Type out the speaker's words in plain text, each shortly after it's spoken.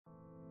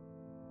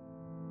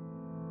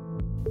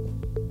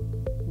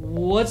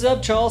What's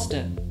up,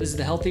 Charleston? This is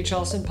the Healthy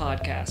Charleston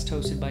podcast,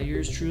 hosted by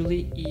yours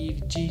truly,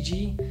 Eve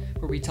Gigi,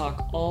 where we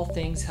talk all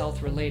things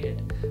health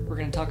related. We're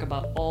going to talk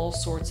about all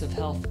sorts of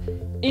health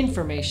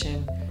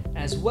information,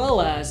 as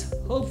well as,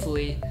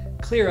 hopefully,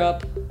 clear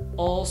up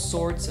all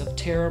sorts of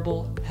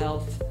terrible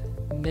health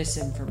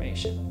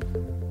misinformation.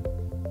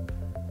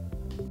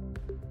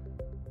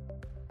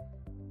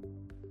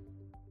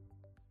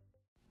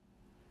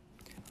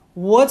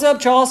 What's up,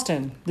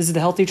 Charleston? This is the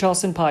Healthy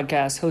Charleston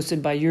podcast,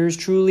 hosted by yours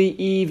truly,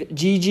 Eve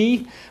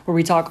Gigi, where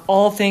we talk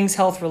all things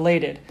health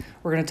related.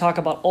 We're going to talk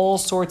about all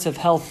sorts of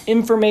health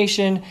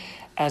information,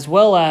 as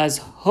well as,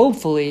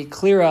 hopefully,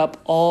 clear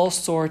up all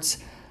sorts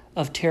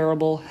of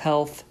terrible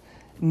health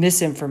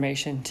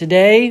misinformation.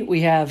 Today,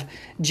 we have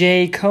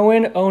Jay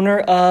Cohen, owner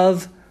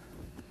of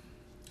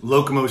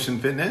Locomotion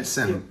Fitness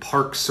and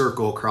Park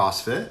Circle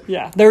CrossFit.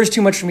 Yeah, there was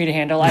too much for me to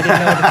handle. I didn't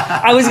know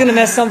I was going to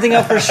mess something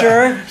up for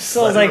sure.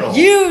 So I was like,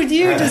 you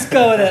just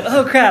go with it.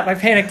 Oh, crap. I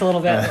panicked a little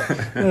bit.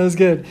 That was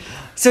good.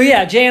 So,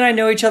 yeah, Jay and I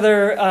know each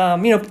other,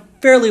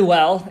 fairly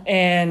well.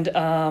 And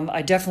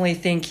I definitely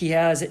think he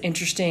has an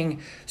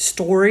interesting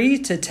story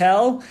to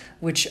tell,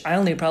 which I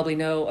only probably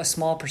know a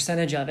small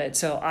percentage of it.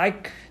 So I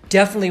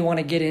definitely want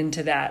to get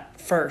into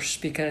that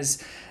first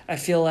because I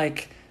feel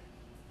like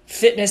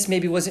fitness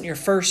maybe wasn't your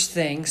first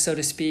thing, so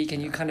to speak,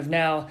 and you kind of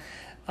now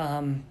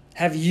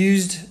have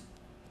used,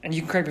 and you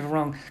can correct me if I'm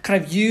wrong,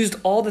 kind of used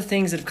all the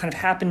things that have kind of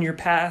happened in your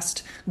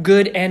past,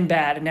 good and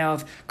bad, and now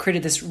have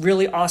created this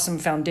really awesome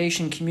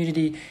foundation,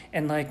 community,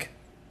 and like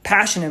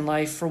passion in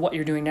life for what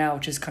you're doing now,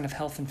 which is kind of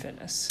health and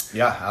fitness.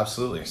 Yeah,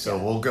 absolutely. So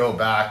we'll go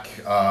back,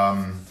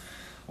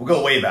 we'll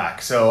go way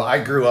back. So I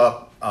grew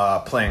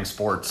up playing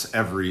sports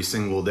every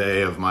single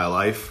day of my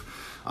life.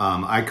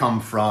 I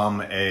come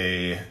from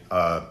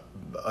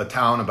a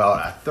town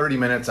about 30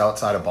 minutes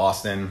outside of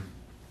Boston.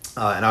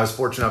 And I was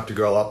fortunate enough to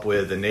grow up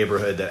with a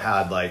neighborhood that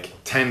had like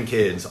 10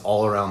 kids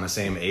all around the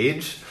same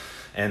age.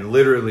 And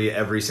literally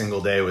every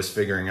single day was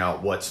figuring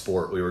out what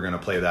sport we were going to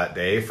play that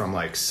day from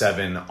like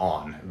 7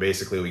 on.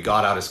 Basically, we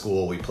got out of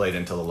school, we played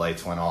until the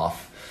lights went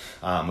off.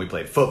 We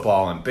played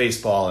football and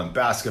baseball and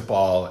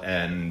basketball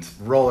and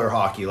roller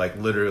hockey, like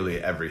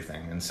literally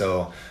everything. And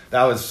so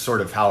that was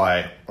sort of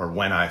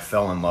when I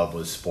fell in love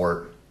with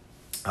sport.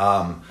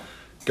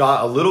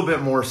 Got a little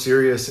bit more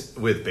serious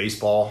with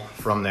baseball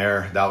from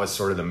there. That was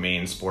sort of the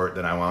main sport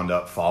that I wound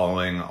up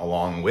following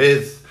along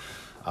with.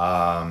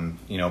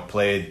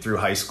 Played through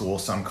high school,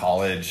 some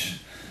college,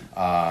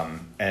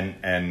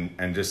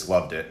 and just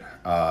loved it.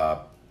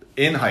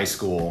 In high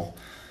school,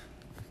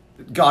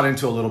 got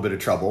into a little bit of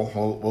trouble.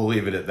 We'll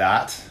leave it at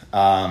that.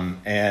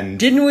 And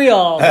didn't we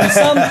all?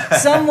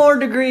 Some more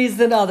degrees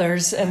than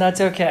others, and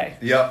that's okay.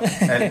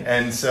 Yep.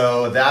 And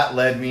so that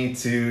led me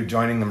to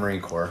joining the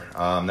Marine Corps.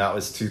 That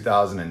was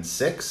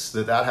 2006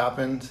 that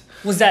happened.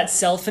 Was that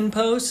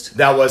self-imposed?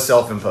 That was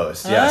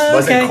self-imposed, yes. Okay.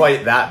 Wasn't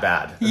quite that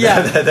bad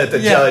that the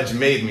judge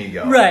made me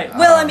go. Right.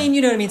 Well,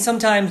 you know what I mean?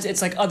 Sometimes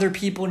it's like other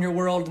people in your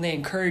world and they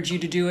encourage you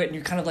to do it and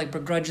you kind of like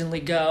begrudgingly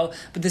go.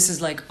 But this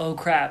is like, oh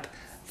crap,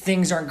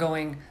 things aren't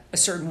going a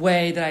certain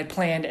way that I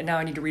planned and now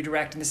I need to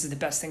redirect and this is the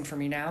best thing for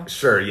me now.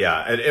 Sure,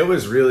 yeah. It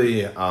was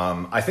really,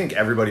 I think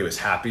everybody was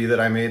happy that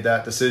I made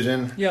that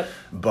decision. Yep.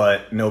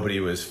 But nobody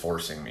was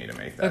forcing me to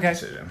make that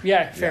decision.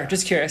 Yeah, fair. Yeah.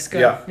 Just curious. Go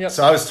yeah. ahead. Yep.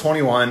 So I was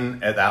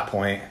 21 at that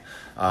point.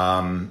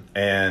 And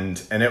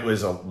it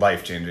was a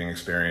life-changing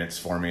experience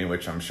for me,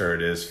 which I'm sure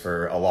it is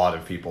for a lot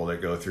of people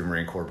that go through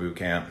Marine Corps boot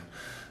camp.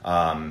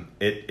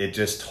 It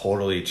just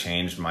totally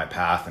changed my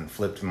path and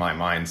flipped my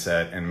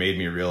mindset and made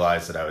me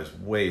realize that I was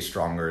way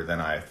stronger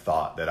than I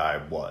thought that I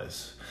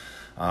was.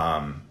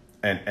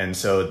 And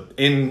so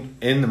in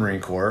the Marine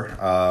Corps,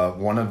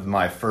 one of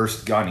my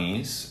first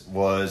gunnies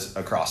was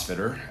a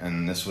CrossFitter,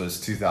 and this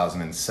was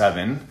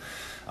 2007.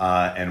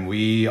 And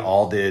we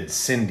all did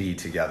Cindy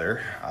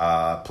together,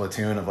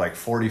 platoon of like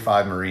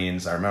 45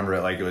 Marines. I remember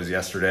it like it was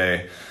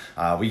yesterday.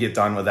 We get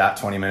done with that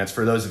 20 minutes.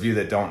 For those of you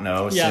that don't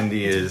know,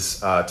 Cindy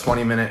is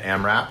 20-minute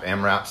AMRAP.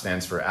 AMRAP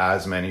stands for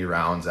as many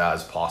rounds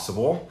as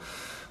possible,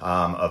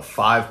 of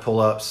 5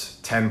 pull-ups,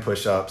 10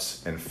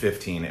 push-ups, and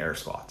 15 air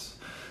squats.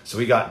 So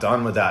we got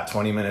done with that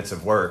 20 minutes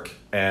of work.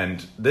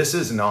 And this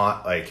is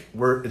not like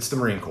it's the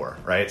Marine Corps,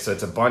 right? So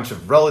it's a bunch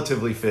of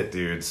relatively fit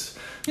dudes.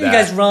 You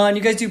guys run,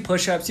 you guys do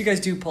push-ups, you guys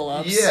do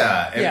pull-ups.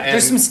 Yeah. And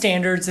there's some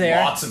standards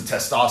there. Lots of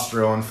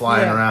testosterone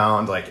flying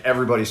around. Like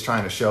everybody's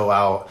trying to show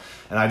out.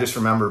 And I just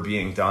remember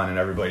being done and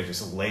everybody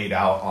just laid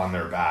out on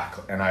their back.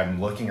 And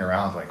I'm looking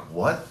around like,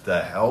 what the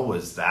hell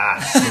was that?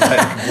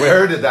 Like,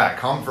 where did that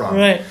come from?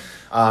 Right.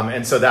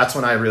 And so that's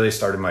when I really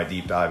started my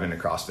deep dive into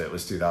CrossFit. It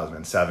was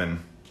 2007.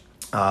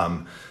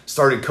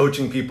 Started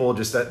coaching people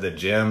just at the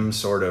gym,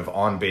 sort of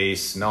on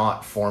base,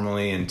 not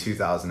formally, in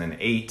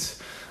 2008.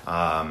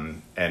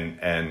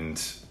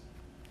 And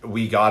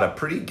we got a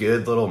pretty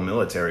good little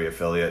military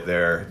affiliate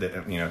there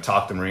that,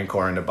 talked the Marine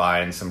Corps into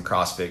buying some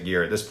CrossFit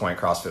gear. At this point,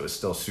 CrossFit was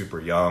still super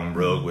young.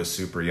 Rogue was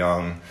super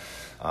young.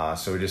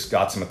 So we just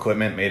got some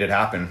equipment, made it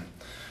happen.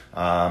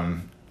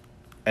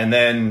 And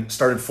then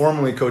started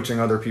formally coaching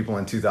other people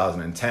in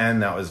 2010.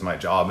 That was my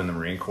job in the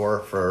Marine Corps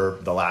for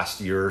the last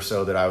year or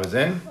so that I was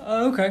in.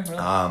 Oh, okay.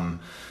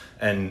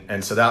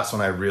 And so that's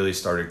when I really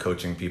started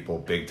coaching people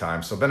big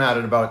time. So I've been at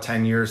it about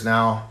 10 years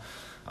now.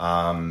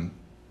 Old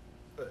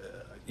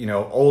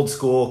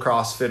school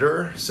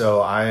CrossFitter.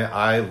 So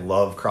I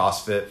love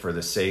CrossFit for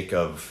the sake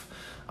of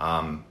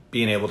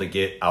being able to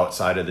get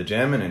outside of the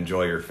gym and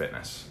enjoy your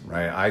fitness,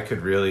 right? I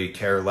could really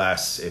care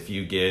less if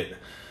you get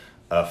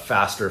a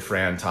faster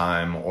Fran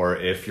time, or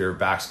if your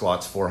back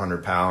squat's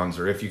 400 pounds,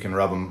 or if you can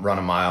run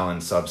a mile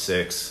in sub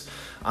 6.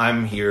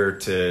 I'm here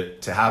to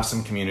have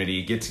some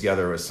community, get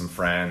together with some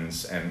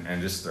friends,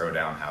 and just throw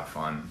down, have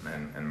fun,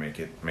 and make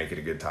it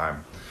a good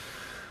time.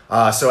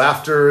 So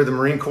after the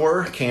Marine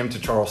Corps, came to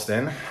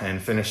Charleston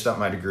and finished up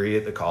my degree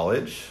at the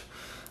college.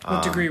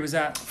 What degree was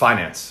that?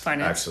 Finance.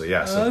 Actually,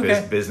 yeah. So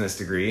business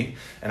degree.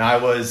 And I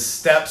was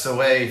steps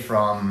away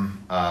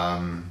from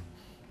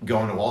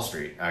going to Wall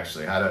Street.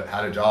 Actually,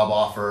 had a job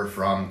offer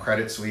from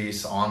Credit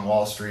Suisse on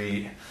Wall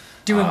Street.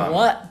 Doing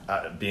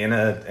what? Being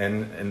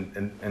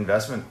an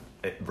investment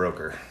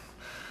broker.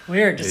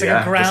 Weird, just like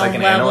a ground just like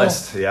an level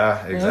analyst.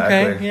 Yeah,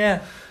 exactly. Okay,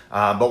 yeah.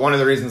 But one of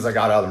the reasons I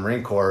got out of the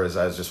Marine Corps is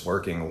I was just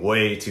working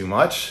way too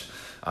much.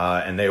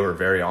 And they were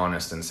very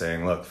honest in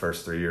saying, look,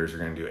 first 3 years, you're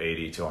going to do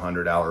 80 to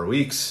 100-hour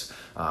weeks.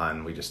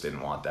 And we just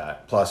didn't want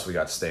that. Plus, we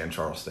got to stay in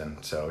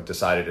Charleston. So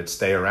decided to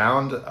stay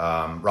around.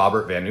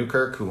 Robert Van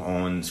Newkirk, who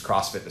owns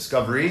CrossFit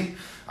Discovery.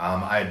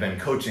 I had been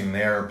coaching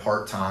there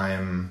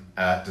part-time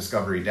at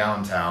Discovery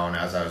Downtown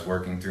as I was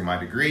working through my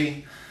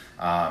degree.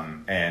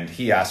 And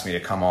he asked me to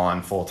come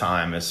on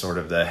full-time as sort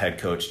of the head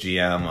coach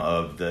GM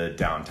of the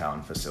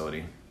downtown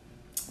facility.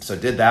 So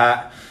did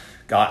that.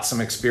 Got some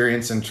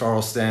experience in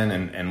Charleston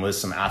and with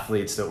some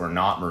athletes that were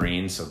not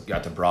Marines, so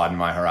got to broaden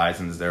my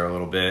horizons there a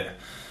little bit.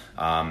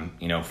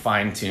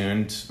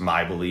 Fine-tuned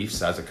my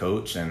beliefs as a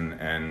coach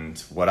and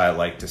what I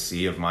like to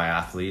see of my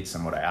athletes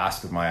and what I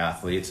ask of my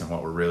athletes and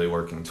what we're really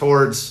working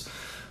towards.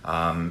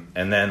 And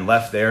then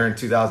left there in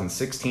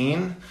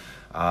 2016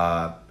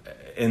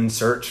 in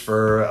search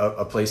for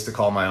a place to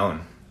call my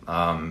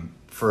own.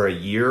 For a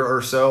year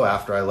or so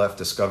after I left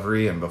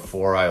Discovery and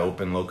before I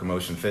opened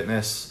Locomotion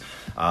Fitness,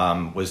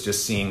 was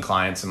just seeing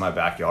clients in my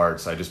backyard.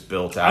 So I just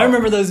built out. I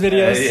remember those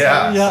videos.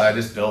 So I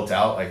just built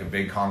out like a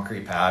big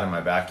concrete pad in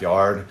my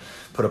backyard,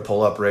 put a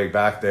pull-up rig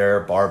back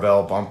there,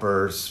 barbell,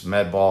 bumpers,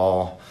 med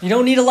ball. You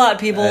don't need a lot,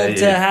 people,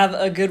 to have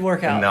a good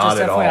workout. Not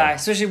just at FYI, all.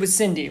 especially with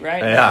Cindy,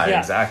 right? Yeah.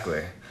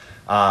 Exactly.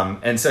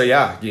 And so,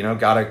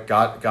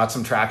 got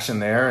some traction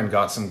there and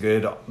got some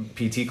good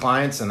PT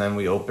clients. And then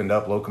we opened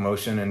up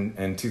Locomotion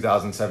in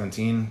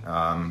 2017,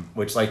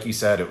 which, like you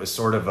said, it was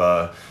sort of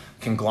a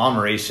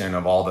conglomeration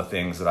of all the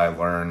things that I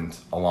learned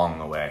along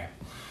the way.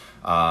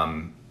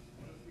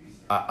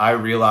 I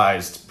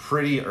realized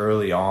pretty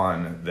early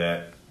on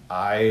that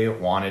I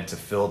wanted to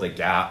fill the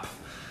gap,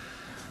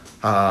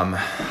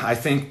 I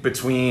think,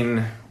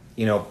 between,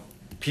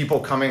 people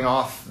coming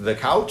off the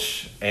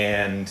couch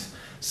and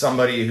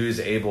somebody who's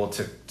able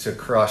to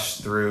crush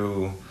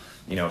through,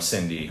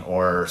 Cindy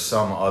or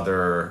some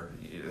other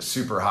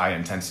super high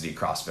intensity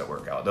CrossFit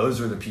workout. Those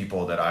are the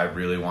people that I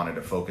really wanted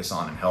to focus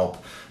on and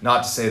help.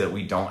 Not to say that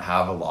we don't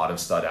have a lot of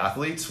stud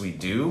athletes, we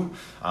do,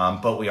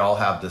 but we all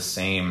have the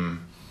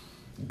same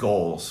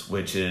goals,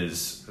 which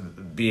is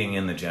being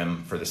in the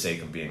gym for the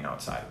sake of being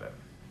outside of it.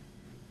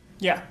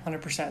 Yeah,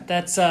 100%.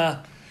 That's,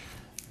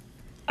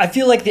 I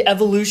feel like the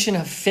evolution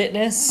of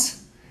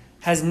fitness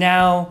has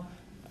now,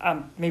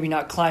 maybe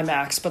not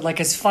climax, but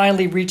has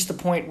finally reached the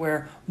point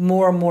where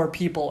more and more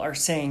people are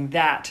saying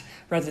that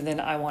rather than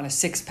I want a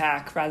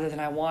six-pack, rather than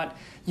I want,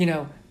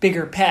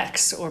 bigger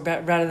pecs, or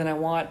rather than I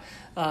want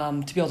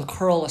to be able to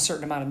curl a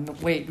certain amount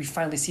of weight. We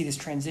finally see this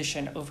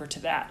transition over to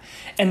that.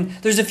 And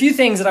there's a few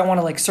things that I want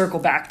to circle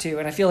back to,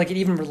 and I feel like it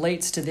even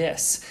relates to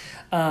this.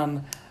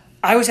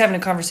 I was having a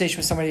conversation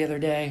with somebody the other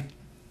day,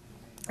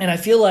 and I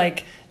feel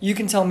like you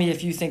can tell me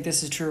if you think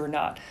this is true or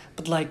not,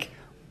 but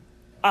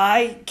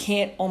I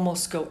can't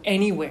almost go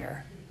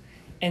anywhere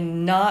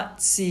and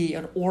not see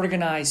an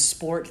organized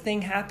sport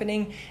thing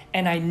happening.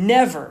 And I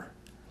never,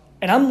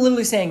 and I'm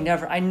literally saying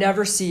never, I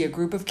never see a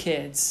group of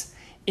kids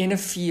in a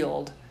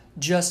field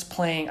just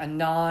playing a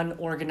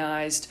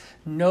non-organized,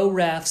 no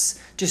refs,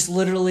 just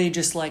literally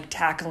just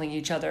tackling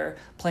each other,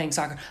 playing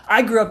soccer.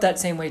 I grew up that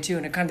same way too,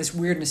 in a kind of this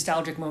weird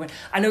nostalgic moment.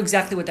 I know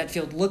exactly what that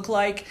field looked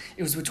like.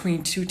 It was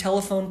between two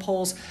telephone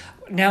poles.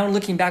 Now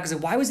looking back, I was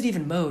why was it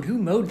even mowed? Who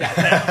mowed that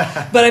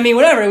thing? But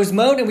whatever, it was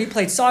mowed, and we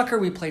played soccer,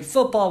 we played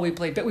football, we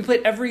played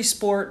every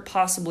sport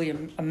possibly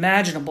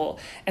imaginable.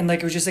 And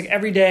it was just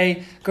every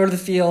day, go to the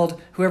field,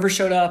 whoever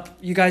showed up,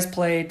 you guys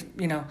played,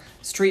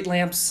 street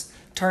lamps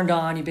turned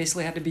on, you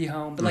basically had to be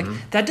home. But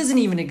that doesn't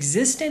even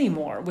exist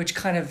anymore, which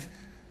kind of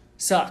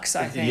sucks,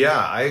 I think. Yeah,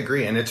 I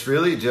agree. And it's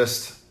really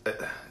just,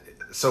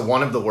 so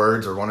one of the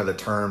words or one of the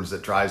terms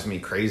that drives me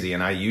crazy,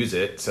 and I use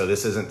it, so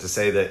this isn't to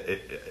say that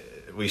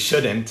we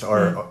shouldn't,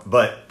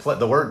 but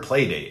the word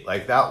play date,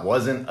 that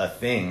wasn't a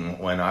thing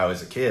when I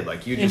was a kid.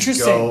 You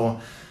just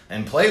go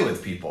and play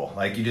with people.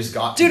 Like you just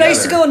got Dude, together. I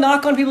used to go and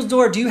knock on people's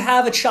door. Do you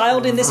have a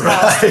child in this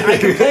house that I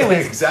can play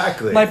with?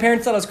 Exactly. My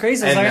parents thought I was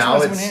crazy. And I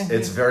was now like,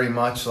 it's very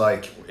much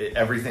like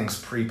everything's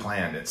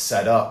pre-planned. It's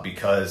set up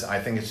because I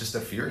think it's just a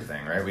fear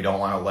thing, right? We don't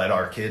want to let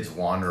our kids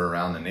wander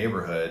around the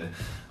neighborhood.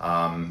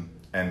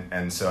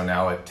 And so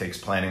now it takes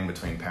planning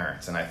between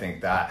parents. And I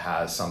think that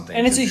has something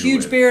and it's to a do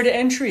huge with, barrier to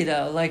entry,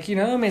 though. Like, you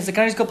know, I mean, it's like,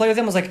 can I just go play with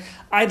them? I was like,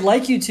 I'd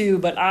like you to,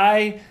 but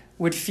I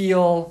would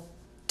feel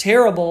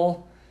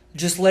terrible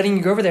just letting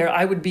you go over there.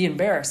 I would be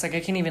embarrassed. Like, I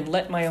can't even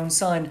let my own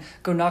son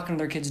go knock on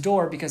their kid's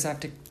door because I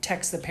have to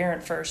text the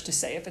parent first to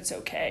say if it's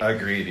okay.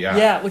 Agreed, yeah.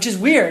 Yeah, which is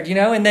weird, you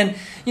know? And then,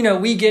 you know,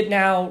 we get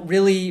now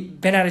really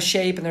bent out of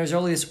shape, and there's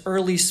this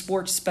early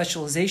sports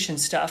specialization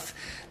stuff.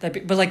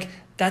 But, like,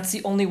 that's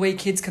the only way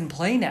kids can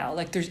play now.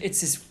 Like,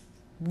 it's this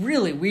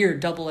really weird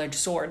double-edged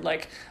sword.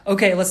 Like,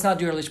 okay, let's not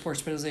do early sports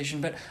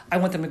specialization, but I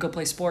want them to go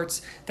play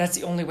sports. That's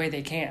the only way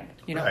they can,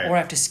 you know. Right. Or I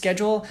have to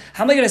schedule.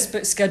 How am I going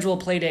to schedule a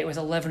play date with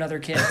 11 other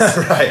kids?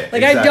 Right.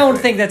 Like, exactly. I don't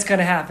think that's going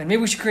to happen.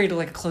 Maybe we should create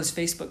a closed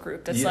Facebook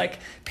group that's like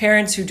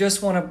parents who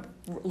just want to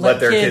let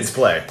their kids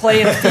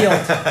play in a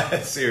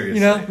field. Seriously. You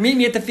know, meet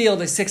me at the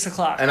field at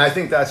 6:00. And I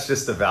think that's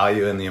just the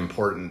value and the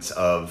importance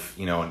of,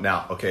 you know,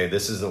 now, okay,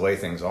 this is the way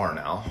things are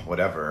now,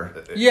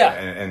 whatever. Yeah.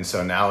 And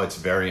so now it's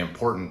very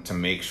important to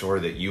make sure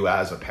that you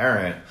as a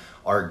parent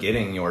are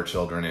getting your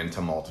children into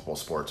multiple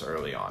sports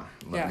early on.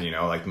 Yeah. You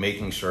know, like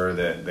making sure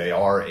that they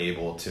are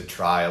able to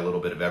try a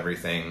little bit of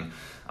everything.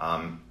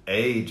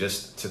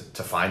 Just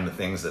to find the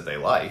things that they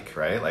like,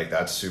 right? Like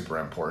that's super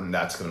important.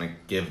 That's going to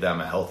give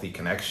them a healthy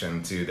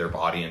connection to their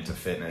body and to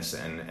fitness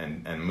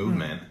and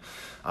movement.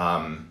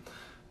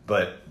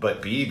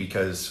 But B,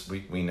 because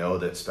we know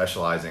that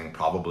specializing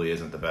probably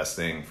isn't the best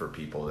thing for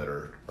people that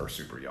are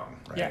super young,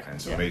 right? Yeah.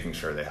 And so making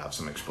sure they have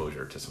some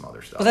exposure to some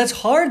other stuff. Well, that's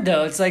hard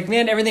though. It's like,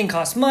 man, everything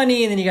costs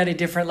money, and then you got a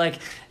different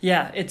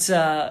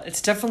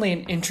it's definitely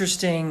an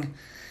interesting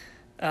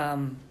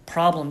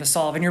problem to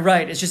solve. And you're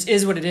right, it just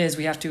is what it is.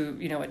 We have to,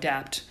 you know,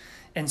 adapt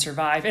and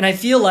survive. And I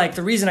feel like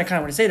the reason I kind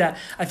of want to say that,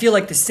 I feel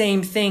like the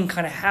same thing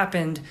kind of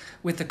happened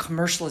with the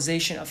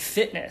commercialization of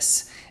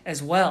fitness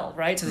as well,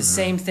 right? So the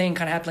same thing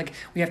kind of happened. Like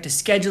we have to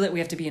schedule it, we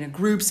have to be in a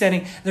group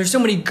setting. There's so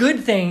many good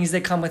things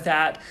that come with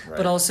that, right.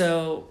 But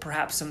also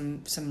perhaps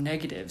some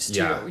negatives too.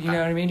 Yeah. You know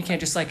what I mean? You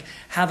can't just like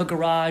have a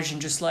garage and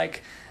just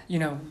like, you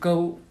know,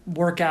 go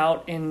work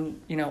out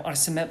in, you know, on a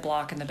cement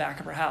block in the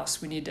back of our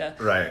house. We need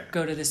to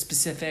go to this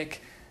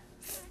specific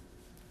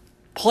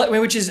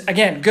which is,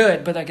 again,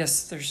 good, but I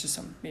guess there's just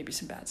maybe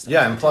some bad stuff.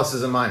 Yeah, and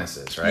pluses and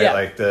minuses, right? Yeah.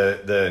 Like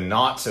the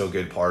not so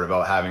good part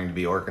about having to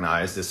be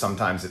organized is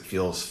sometimes it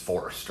feels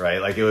forced,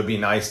 right? Like it would be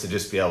nice to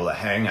just be able to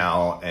hang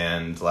out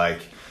and like,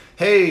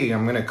 hey,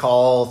 I'm going to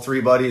call 3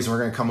 buddies and we're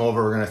going to come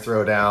over, we're going to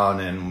throw down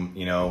and,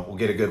 you know, we'll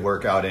get a good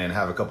workout in,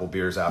 have a couple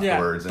beers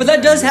afterwards. Yeah. But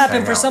that does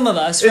happen for some of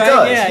us, right? It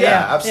does,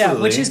 yeah, absolutely.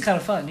 Yeah, which is kind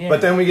of fun, yeah.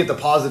 But then we get the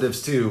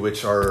positives too,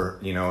 which are,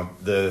 you know,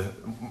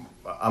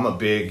 I'm a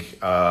big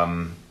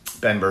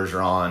Ben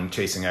Bergeron,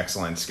 Chasing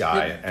Excellence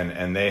guy,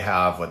 and they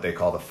have what they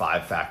call the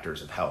 5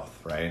 factors of health,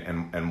 right?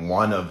 And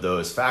one of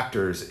those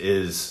factors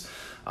is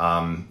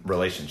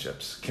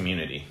relationships,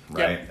 community,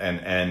 right?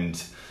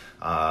 And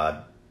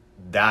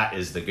that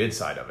is the good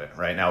side of it.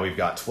 Right now we've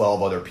got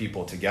 12 other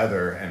people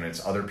together, and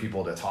it's other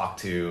people to talk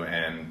to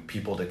and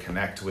people to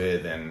connect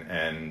with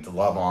and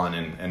love on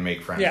and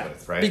make friends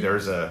with, right?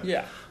 There's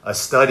a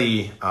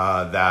study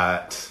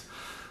that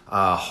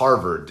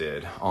Harvard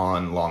did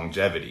on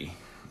longevity.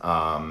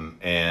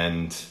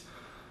 And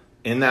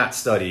in that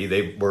study,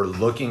 they were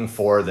looking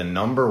for the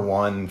number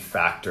one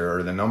factor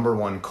or the number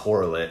one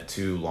correlate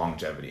to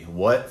longevity.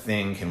 What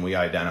thing can we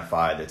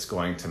identify that's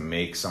going to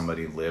make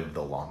somebody live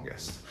the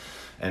longest?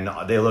 And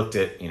they looked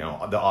at, you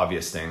know, the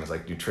obvious things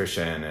like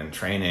nutrition and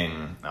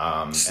training,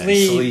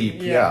 sleep,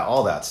 and sleep,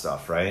 all that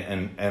stuff, right?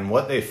 And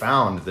what they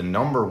found, the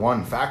number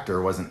one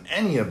factor wasn't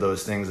any of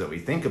those things that we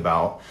think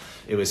about.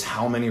 It was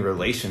how many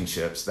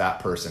relationships that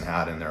person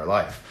had in their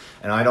life.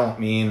 And I don't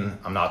mean,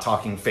 I'm not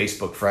talking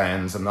Facebook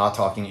friends, I'm not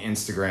talking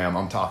Instagram,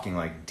 I'm talking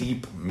like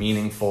deep,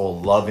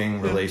 meaningful, loving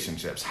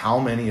relationships. How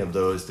many of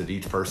those did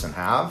each person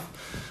have?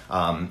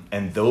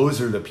 And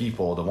those are the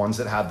people, the ones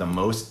that have the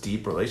most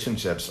deep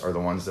relationships are the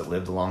ones that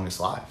live the longest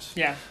lives.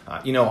 Yeah.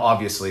 You know,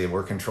 obviously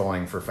we're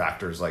controlling for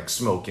factors like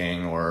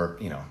smoking or,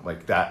 you know,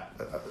 like that,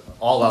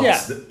 all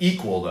else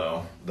equal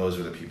though, those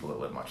are the people that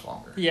live much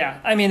longer. Yeah.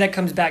 I mean, that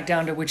comes back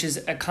down to, which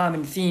is a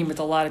common theme with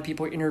a lot of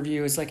people we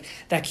interview, is like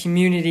that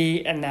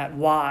community and that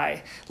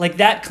why. Like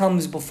that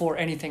comes before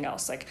anything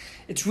else. Like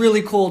it's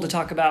really cool to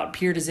talk about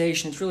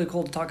periodization. It's really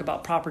cool to talk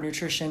about proper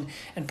nutrition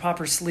and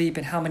proper sleep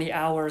and how many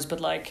hours,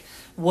 but like,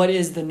 what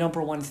is the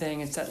number one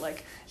thing? It's that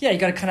like, you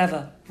got to kind of have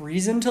a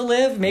reason to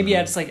live. Maybe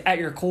it's like at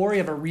your core, you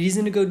have a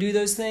reason to go do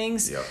those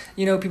things. Yep.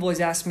 You know, people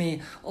always ask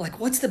me like,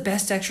 what's the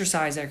best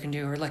exercise I can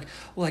do? Or like,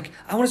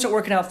 I want to start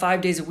working out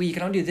 5 days a week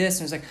and I'll do this.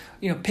 And it's like,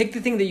 you know, pick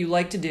the thing that you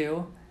like to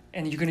do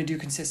and you're going to do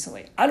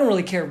consistently. I don't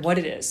really care what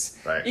it is.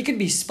 Right. It could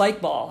be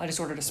spike ball. I just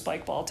ordered a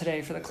spike ball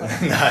today for the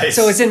clinic. Nice.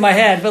 So it's in my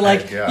head, but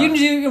like yeah. you can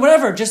do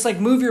whatever, just like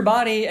move your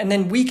body, and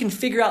then we can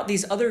figure out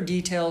these other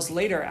details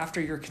later after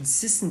your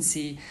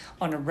consistency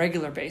on a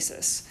regular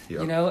basis.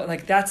 Yep. You know,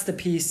 like that's the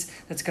piece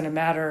that's going to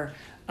matter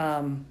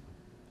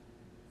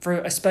for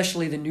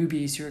especially the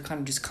newbies who are kind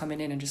of just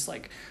coming in and just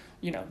like,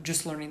 you know,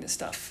 just learning this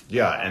stuff.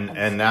 Yeah,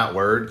 and that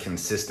word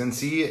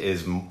consistency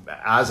is,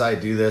 as I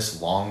do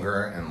this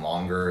longer and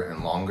longer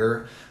and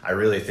longer, I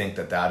really think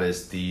that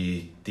is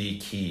the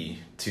key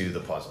to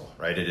the puzzle,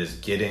 right? It is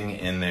getting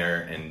in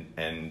there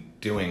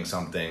and doing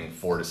something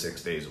 4 to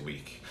 6 days a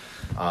week.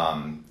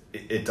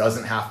 It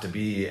doesn't have to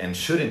be and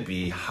shouldn't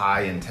be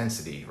high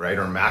intensity, right?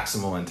 Or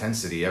maximal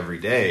intensity every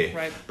day,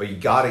 right. But you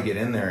got to get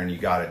in there and you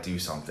got to do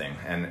something,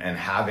 and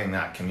having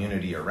that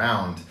community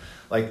around,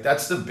 like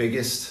that's the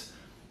biggest.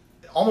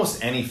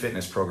 Almost any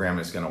fitness program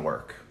is going to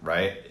work,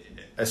 right?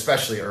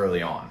 Especially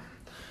early on.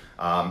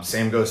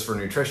 Same goes for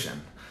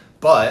nutrition.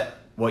 But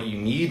what you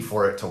need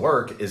for it to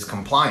work is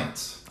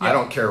compliance. Yeah. I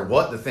don't care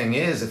what the thing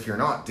is. If you're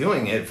not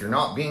doing it, if you're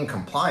not being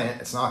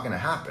compliant, it's not going to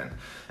happen.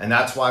 And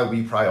that's why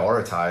we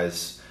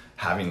prioritize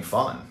having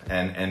fun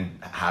and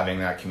having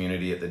that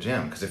community at the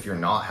gym. Because if you're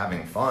not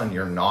having fun,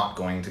 you're not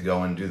going to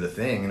go and do the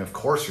thing. And of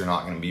course, you're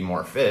not going to be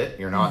more fit.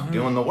 You're not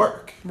doing the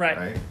work.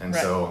 Right. And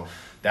so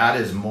that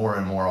is more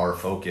and more our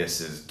focus,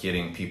 is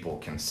getting people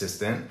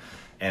consistent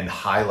and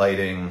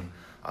highlighting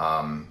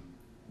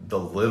the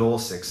little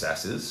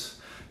successes,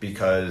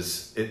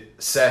 because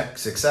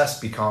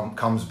success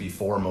comes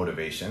before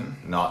motivation,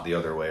 not the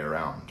other way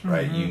around,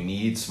 right? Mm-hmm. You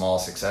need small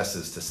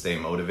successes to stay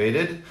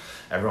motivated.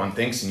 Everyone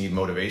thinks you need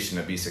motivation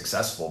to be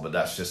successful, but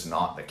that's just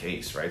not the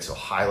case, right? So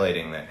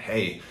highlighting that,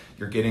 hey,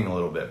 you're getting a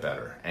little bit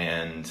better,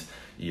 and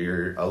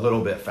you're a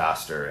little bit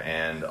faster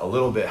and a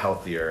little bit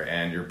healthier,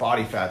 and your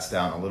body fat's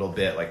down a little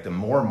bit. Like, the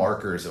more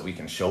markers that we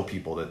can show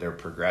people that they're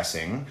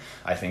progressing,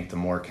 I think the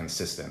more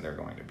consistent they're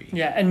going to be.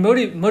 Yeah, and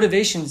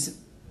motivation's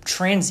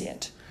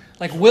transient.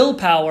 Like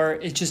willpower,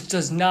 it just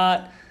does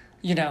not,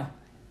 you know,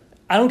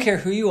 I don't care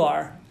who you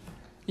are.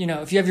 You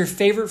know, if you have your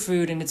favorite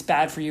food and it's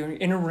bad for you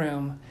in a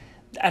room,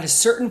 at a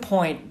certain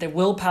point, the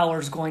willpower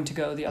is going to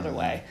go the other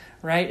way,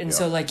 right? And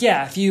so like,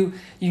 yeah, if you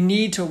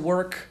need to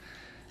work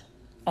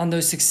on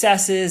those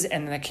successes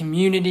and the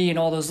community and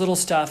all those little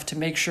stuff to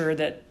make sure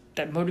that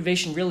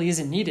motivation really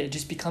isn't needed. It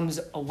just becomes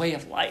a way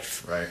of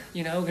life. Right.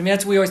 You know, I mean,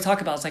 that's what we always talk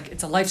about. It's like,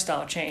 it's a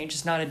lifestyle change.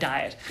 It's not a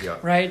diet,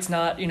 right? It's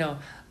not, you know,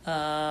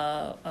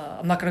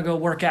 I'm not going to go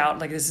work out.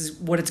 Like, this is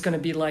what it's going to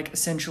be like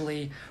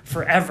essentially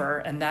forever.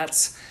 And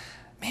that's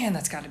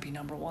got to be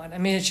number one. I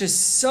mean, it's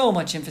just so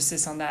much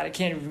emphasis on that. It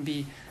can't even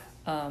be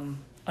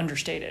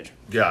understated.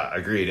 Yeah,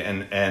 agreed.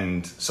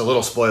 And so,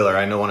 little spoiler,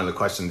 I know one of the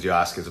questions you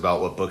ask is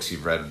about what books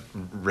you've read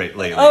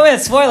lately. Oh, yeah,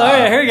 spoiler. All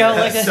right, here we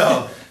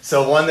go.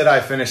 So one that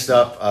I finished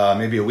up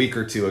maybe a week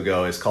or two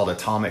ago is called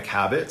Atomic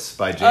Habits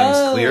by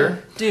James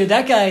Clear. Dude,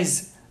 that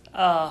guy's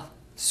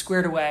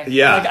squared away.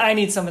 Yeah. Like, I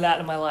need some of that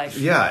in my life.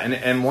 Yeah,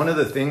 and one of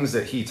the things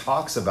that he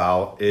talks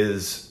about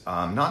is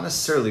not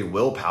necessarily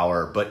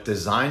willpower, but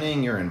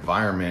designing your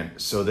environment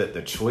so that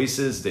the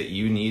choices that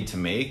you need to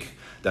make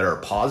that are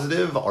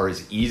positive are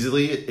as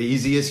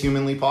easy as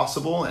humanly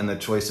possible, and the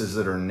choices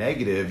that are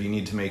negative, you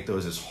need to make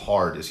those as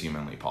hard as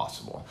humanly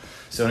possible.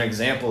 So an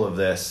example of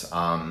this,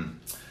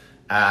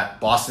 at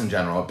Boston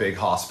General, a big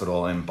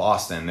hospital in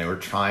Boston, they were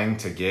trying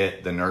to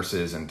get the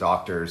nurses and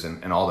doctors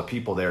and all the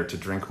people there to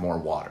drink more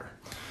water.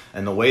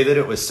 And the way that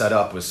it was set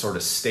up was sort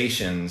of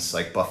stations,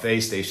 like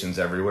buffet stations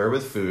everywhere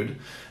with food.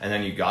 And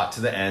then you got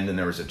to the end and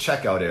there was a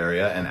checkout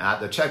area. And at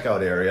the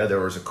checkout area, there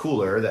was a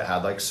cooler that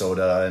had like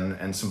soda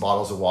and some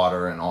bottles of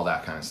water and all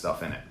that kind of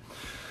stuff in it.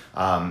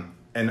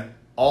 And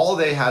all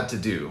they had to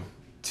do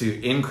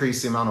to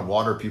increase the amount of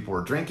water people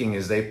were drinking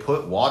is they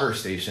put water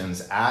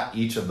stations at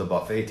each of the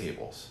buffet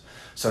tables.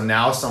 So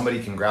now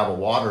somebody can grab a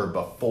water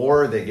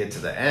before they get to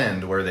the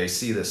end where they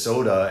see the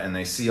soda and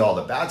they see all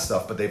the bad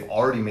stuff, but they've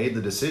already made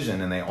the decision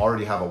and they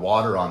already have a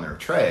water on their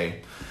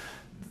tray.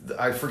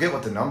 I forget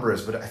what the number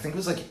is, but I think it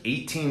was like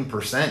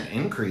 18%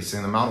 increase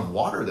in the amount of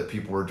water that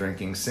people were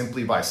drinking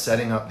simply by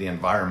setting up the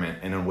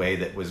environment in a way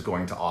that was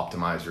going to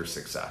optimize your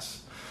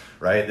success,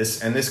 right?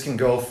 This can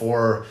go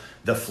for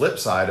the flip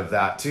side of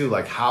that too.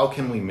 Like, how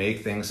can we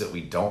make things that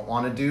we don't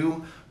want to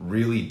do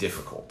really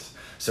difficult?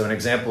 So an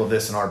example of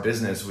this in our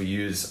business, we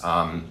use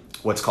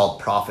what's called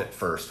profit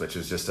first, which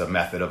is just a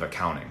method of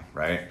accounting,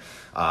 right?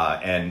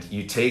 And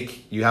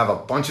you have a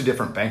bunch of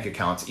different bank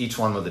accounts, each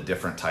one with a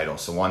different title.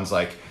 So one's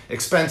like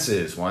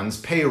expenses,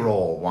 one's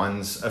payroll,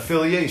 one's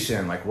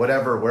affiliation, like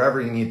wherever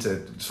you need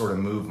to sort of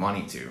move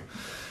money to.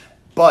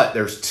 But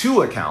there's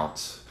two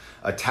accounts,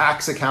 a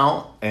tax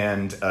account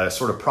and a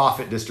sort of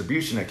profit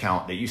distribution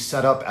account that you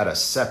set up at a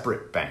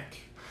separate bank.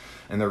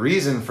 And the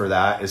reason for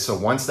that is so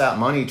once that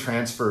money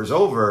transfers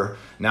over,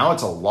 now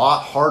it's a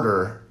lot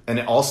harder. And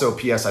also,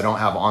 P.S., I don't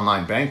have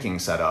online banking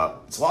set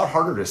up. It's a lot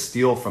harder to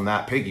steal from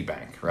that piggy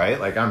bank, right?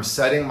 Like, I'm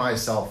setting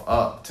myself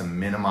up to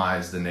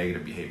minimize the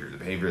negative behavior, the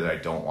behavior that I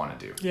don't want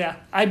to do. Yeah,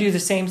 I do the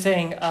same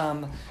thing.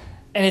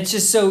 And it's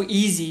just so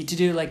easy to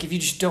do. Like if you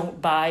just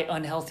don't buy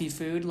unhealthy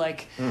food,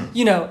 like,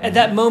 you know, at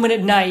that moment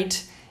at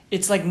night,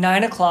 it's like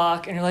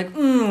 9:00 and you're like,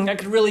 I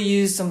could really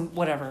use some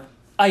whatever,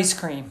 ice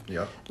cream.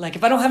 Yep. Like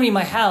if I don't have any in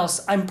my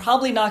house, I'm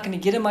probably not going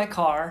to get in my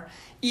car,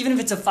 even if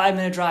it's a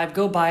 5-minute drive,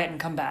 go buy it and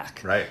come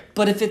back. Right.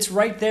 But if it's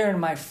right there in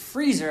my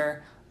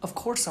freezer, of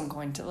course I'm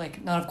going to,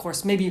 like, not of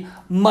course, maybe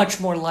much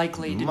more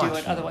likely to do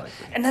it otherwise.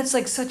 Likely. And that's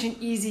like such an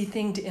easy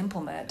thing to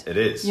implement. It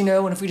is. You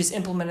know, and if we just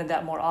implemented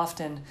that more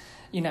often,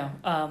 you know,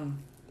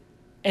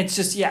 it's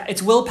just,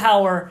 it's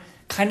willpower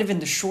kind of in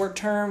the short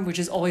term, which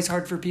is always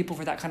hard for people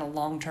for that kind of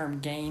long-term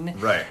gain.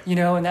 Right. You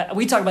know, and that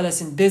we talk about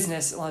this in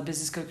business, a lot of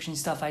business coaching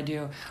stuff I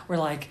do, where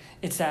like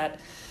it's that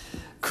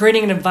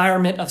creating an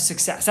environment of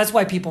success. That's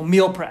why people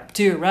meal prep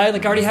too, right?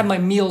 Like I already have my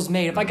meals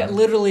made. If I got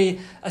literally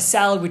a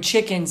salad with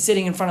chicken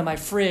sitting in front of my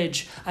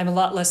fridge, I'm a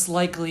lot less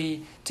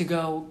likely to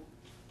go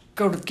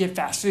to get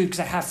fast food because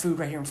I have food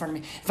right here in front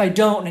of me. If I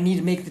don't, and I need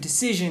to make the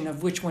decision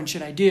of which one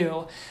should I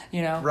do,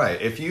 you know?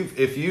 Right. If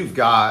you've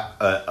got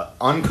a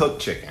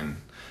uncooked chicken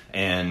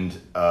and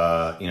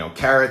you know,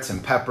 carrots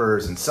and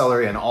peppers and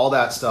celery and all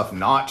that stuff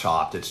not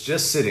chopped, it's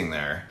just sitting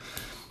there.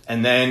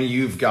 And then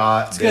you've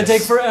got it's going to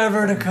take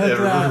forever to cook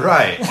that.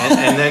 Right.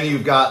 And then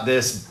you've got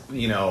this,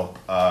 you know,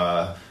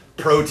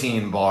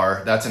 protein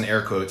bar. That's in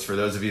air quotes for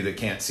those of you that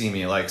can't see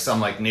me. Like some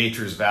like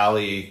Nature's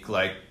Valley,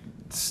 like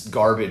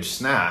garbage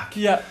snack.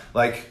 Yeah.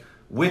 Like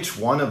which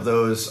one of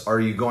those are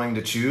you going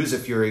to choose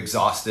if you're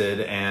exhausted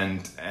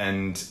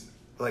and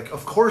like,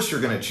 of course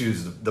you're going to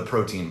choose the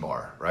protein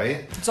bar,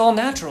 right? It's all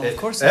natural, of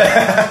course.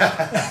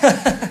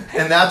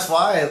 And that's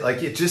why,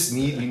 like, you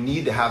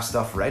need to have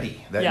stuff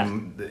ready.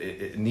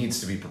 It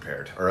needs to be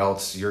prepared, or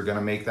else you're going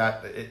to make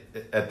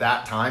at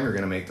that time, you're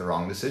going to make the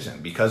wrong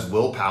decision, because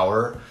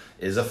willpower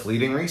is a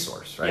fleeting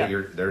resource, right?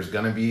 Yeah. There's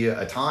going to be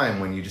a time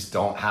when you just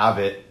don't have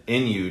it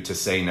in you to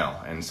say no.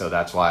 And so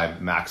that's why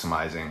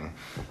maximizing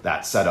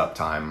that setup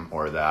time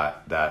or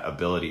that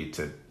ability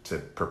to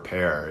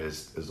prepare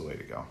is the way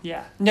to go.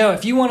 Yeah. No,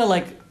 if you want to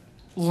like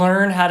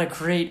learn how to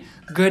create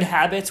good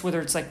habits, whether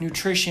it's like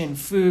nutrition,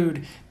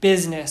 food,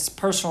 business,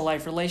 personal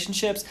life,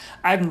 relationships.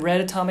 I haven't read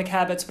Atomic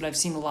Habits, but I've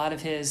seen a lot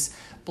of his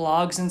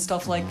blogs and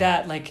stuff like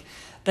that. Like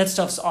that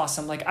stuff's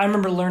awesome. Like I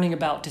remember learning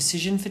about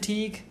decision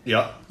fatigue.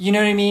 Yeah. You know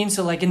what I mean?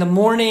 So like in the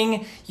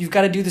morning, you've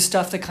got to do the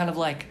stuff that kind of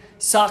like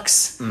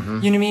sucks, you know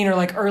what I mean? Or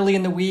like early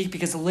in the week,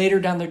 because later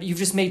down there, you've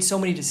just made so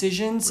many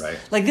decisions. Right.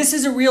 Like this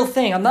is a real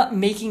thing. I'm not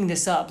making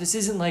this up. This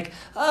isn't like,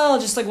 oh,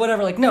 just like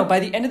whatever. Like, no,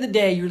 by the end of the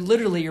day,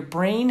 your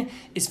brain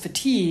is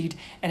fatigued.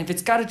 And if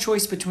it's got a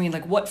choice between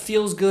like what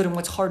feels good and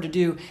what's hard to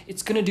do,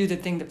 it's going to do the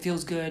thing that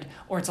feels good.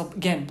 Or it's,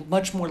 again,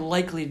 much more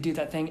likely to do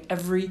that thing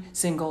every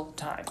single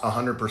time.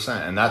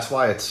 100%. And that's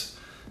why it's,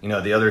 you know,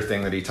 the other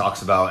thing that he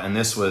talks about, and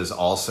this was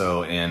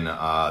also in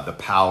The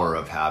Power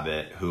of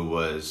Habit, who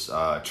was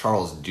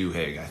Charles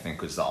Duhigg, I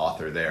think was the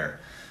author there.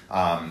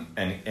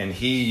 And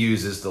he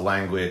uses the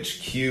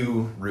language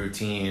cue,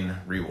 routine,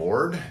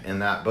 reward in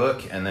that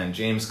book. And then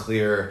James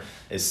Clear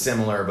is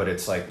similar, but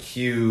it's like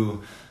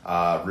cue,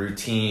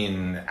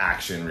 routine,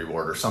 action,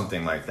 reward, or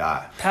something like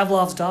that.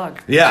 Pavlov's dog.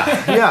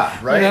 Yeah,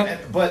 right? Yeah.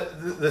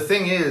 But the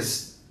thing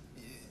is,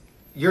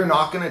 you're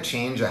not going to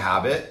change a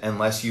habit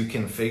unless you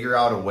can figure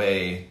out a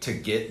way to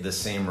get the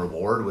same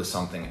reward with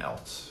something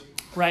else.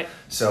 Right.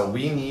 So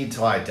we need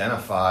to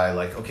identify,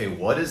 like, okay,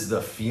 what is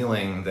the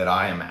feeling that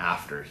I am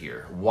after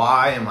here?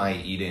 Why am I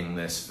eating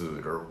this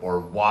food? Or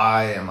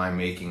why am I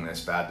making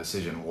this bad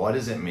decision? What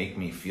does it make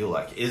me feel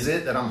like? Is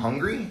it that I'm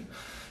hungry?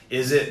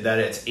 Is it that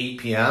it's 8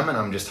 p.m. and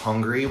I'm just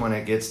hungry when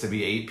it gets to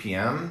be 8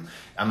 p.m.?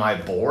 Am I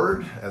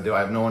bored? Do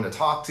I have no one to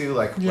talk to?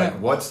 Like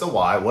what's the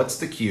why? What's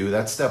the cue?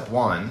 That's step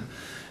one.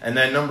 And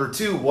then number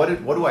two, what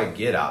do I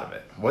get out of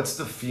it? What's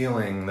the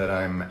feeling that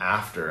I'm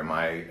after? Am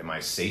I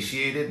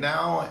satiated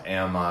now?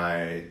 Am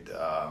I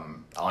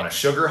on a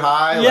sugar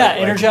high? Yeah,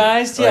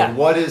 energized.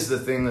 What is the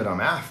thing that I'm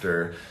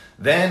after?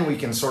 Then we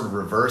can sort of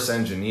reverse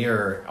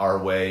engineer our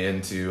way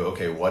into,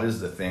 okay, what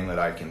is the thing that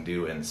I can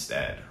do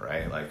instead,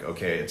 right? Like,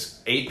 okay,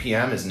 it's 8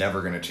 p.m. is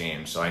never going to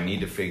change. So I need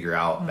to figure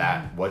out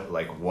that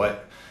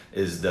what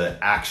is the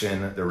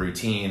action, the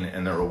routine,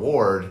 and the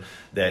reward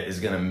that is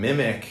going to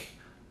mimic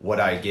what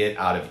I get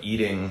out of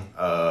eating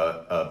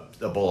a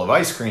bowl of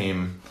ice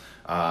cream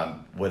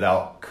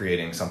without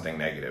creating something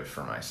negative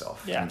for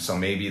myself. Yeah. And so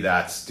maybe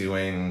that's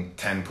doing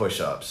 10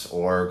 push-ups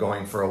or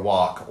going for a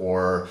walk,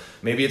 or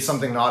maybe it's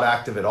something not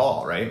active at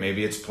all, right?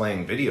 Maybe it's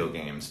playing video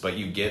games, but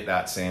you get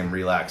that same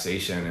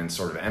relaxation and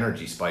sort of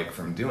energy spike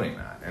from doing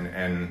that.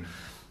 And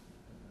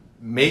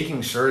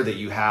making sure that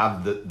you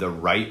have the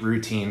right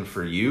routine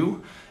for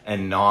you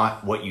and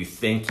not what you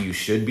think you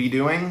should be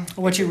doing.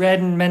 What you read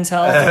in Men's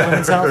Health or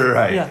Women's Health.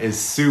 Right, yeah. is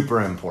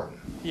super important.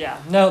 Yeah,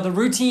 no, the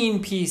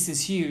routine piece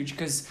is huge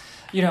because,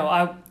 you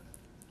know,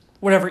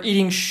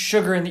 eating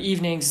sugar in the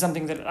evenings is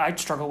something that I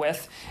struggle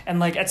with. And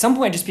like at some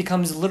point it just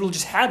becomes a little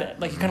just habit.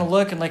 Like you kind of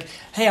look and like,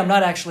 hey, I'm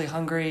not actually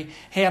hungry.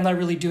 Hey, I'm not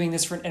really doing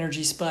this for an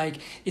energy spike.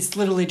 It's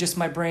literally just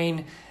my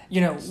brain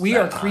we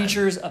are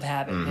creatures of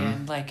habit,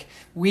 man. Like,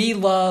 we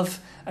love,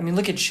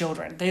 look at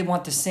children. They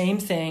want the same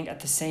thing at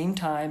the same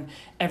time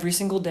every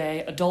single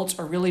day. Adults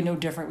are really no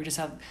different. We just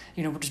have,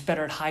 we're just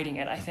better at hiding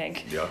it, I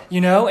think. Yeah.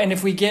 And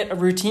if we get a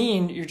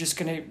routine, you're just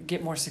going to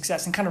get more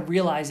success, and kind of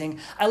realizing,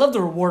 I love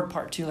the reward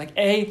part too. Like,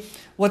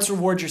 what's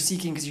reward you're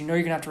seeking, because you're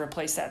going to have to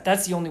replace that.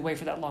 That's the only way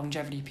for that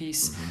longevity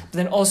piece. But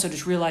then also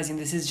just realizing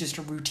this is just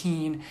a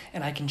routine,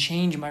 and I can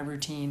change my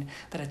routine,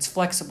 that it's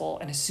flexible.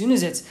 And as soon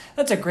as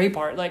that's a great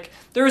part. Like,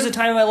 there was a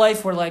time in my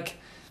life where, like,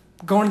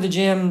 going to the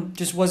gym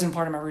just wasn't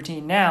part of my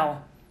routine.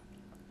 Now,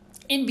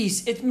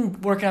 it's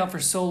been working out for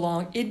so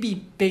long, it'd be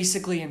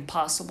basically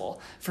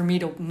impossible for me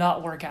to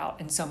not work out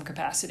in some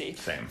capacity.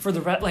 Same. For the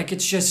like,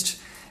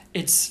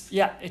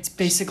 it's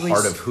basically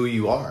part of who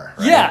you are.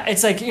 Right? Yeah,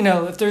 it's like,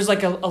 if there's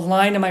like a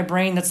line in my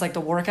brain that's like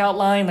the workout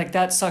line, like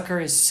that sucker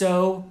is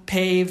so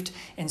paved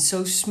and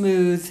so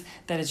smooth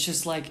that it's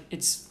just like,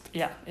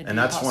 and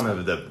that's one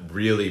of the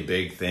really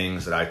big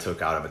things that I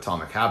took out of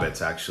Atomic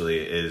Habits, actually,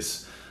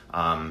 is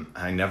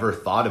I never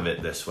thought of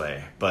it this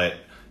way, but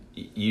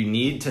you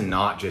need to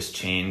not just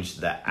change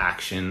the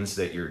actions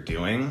that you're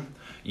doing.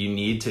 You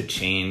need to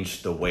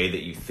change the way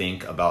that you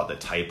think about the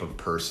type of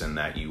person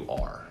that you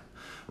are,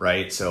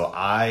 right? So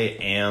I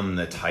am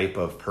the type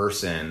of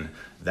person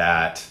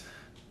that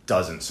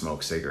doesn't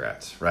smoke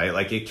cigarettes, right?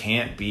 Like, it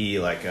can't be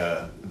like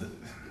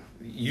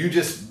you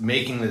just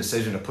making the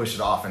decision to push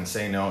it off and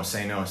say no,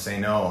 say no, say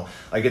no.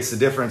 Like, it's the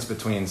difference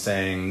between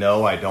saying,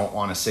 no, I don't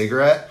want a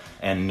cigarette,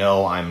 and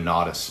no, I'm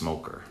not a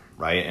smoker,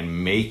 right?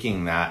 And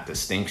making that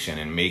distinction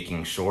and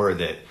making sure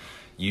that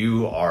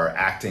you are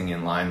acting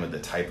in line with the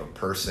type of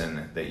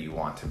person that you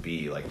want to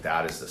be, like,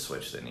 that is the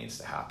switch that needs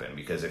to happen.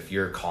 Because if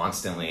you're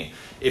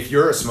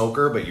a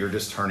smoker, but you're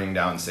just turning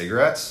down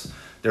cigarettes,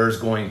 there's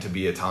going to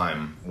be a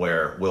time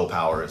where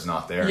willpower is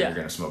not there and you're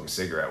going to smoke a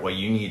cigarette. What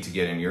you need to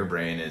get in your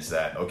brain is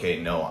that,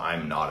 okay, no,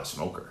 I'm not a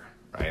smoker,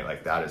 right?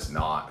 Like, that is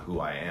not who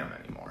I am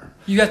anymore.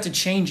 You have to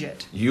change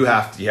it. You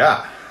have to,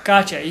 yeah.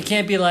 Gotcha. You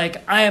can't be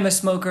like, I am a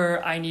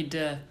smoker, I need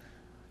to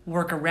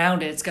work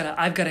around it.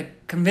 I've got to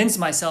convince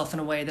myself in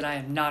a way that I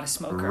am not a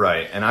smoker.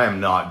 Right. And I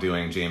am not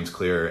doing James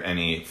Clear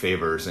any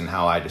favors in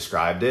how I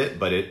described it,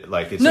 but it's a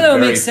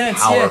very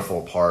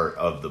powerful part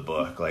of the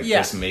book. Like,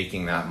 just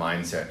making that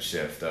mindset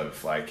shift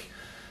of, like,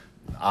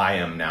 I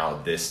am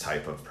now this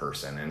type of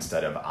person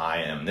instead of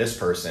I am this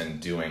person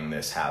doing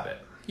this habit.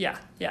 Yeah.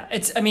 Yeah.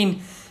 It's,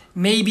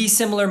 maybe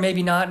similar,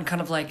 maybe not, and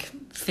kind of like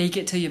fake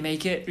it till you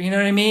make it. You know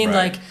what I mean?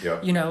 Right.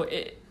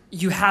 Like,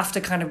 you have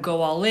to kind of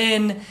go all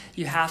in.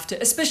 You have to,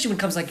 especially when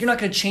it comes, like, you're not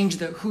going to change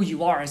who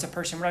you are as a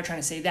person. We're not trying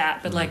to say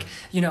that, but like,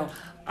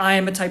 I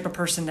am a type of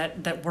person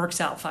that works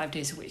out 5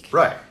 days a week.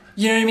 Right.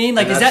 You know what I mean?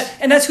 Like,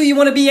 and that's who you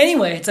want to be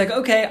anyway. It's like,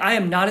 okay, I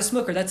am not a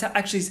smoker. That's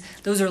actually,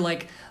 those are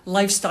like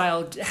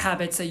lifestyle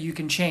habits that you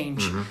can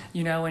change, and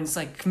it's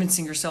like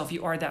convincing yourself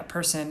you are that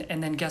person.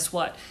 And then guess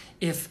what?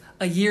 If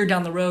a year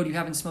down the road you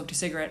haven't smoked a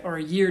cigarette, or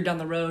a year down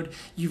the road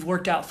you've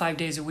worked out 5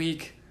 days a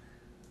week,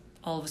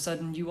 all of a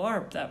sudden you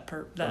are that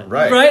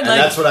right. And like,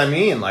 that's what I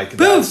mean. Like,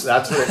 that's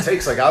what it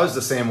takes. Like, I was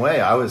the same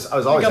way. I was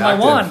always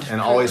active and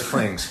always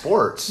playing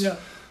sports,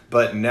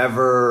 but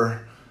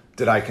never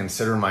did I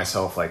consider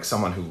myself like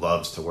someone who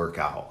loves to work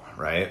out,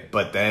 right?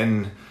 But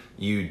then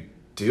you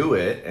do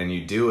it and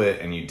you do it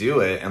and you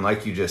do it, and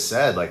like you just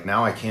said, like,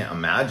 now I can't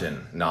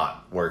imagine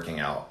not working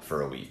out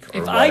for a week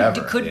or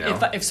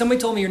whatever. If somebody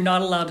told me you're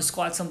not allowed to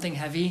squat something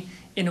heavy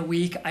in a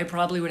week, I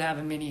probably would have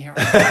a mini heart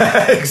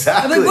attack.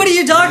 Exactly. I'm like, what are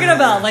you talking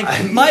about?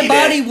 Like, my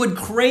body would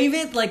crave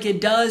it like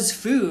it does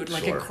food.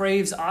 Like, it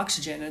craves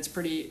oxygen. It's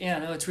pretty,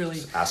 it's really...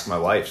 Just ask my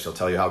wife. She'll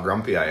tell you how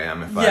grumpy I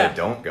am if I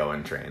don't go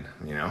and train,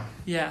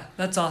 Yeah,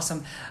 that's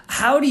awesome.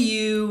 How would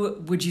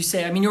you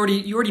say, you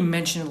already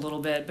mentioned a little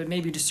bit, but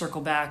maybe just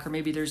circle back, or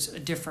maybe there's a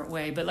different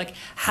way, but like,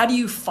 how do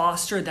you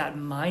foster that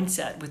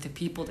mindset with the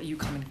people that you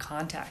come in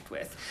contact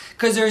with?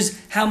 Because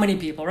there's how many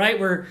people, right?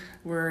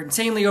 We're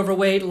insanely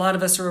overweight. A lot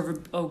of us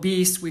are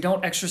obese. We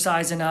don't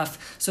exercise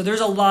enough. So there's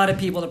a lot of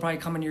people that probably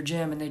come in your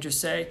gym and they just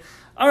say,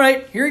 all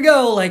right, here we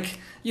go. Like,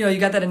 you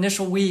got that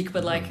initial week,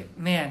 but like,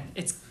 man,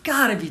 it's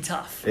gotta be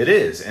tough. It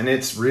is. And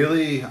it's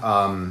really,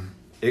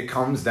 it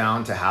comes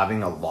down to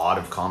having a lot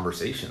of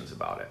conversations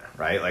about it,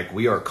 right? Like,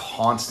 we are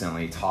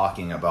constantly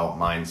talking about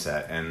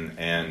mindset,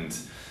 and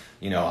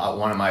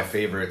one of my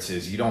favorites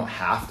is, you don't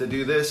have to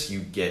do this, you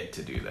get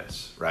to do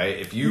this,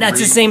 right? That's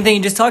the same thing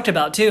you just talked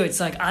about too. It's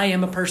like, I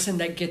am a person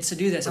that gets to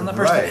do this. I'm the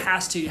person that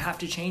has to. You have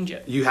to change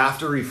it. You have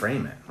to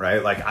reframe it,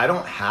 right? Like, I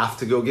don't have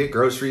to go get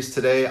groceries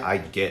today. I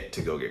get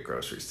to go get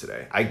groceries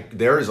today.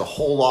 There is a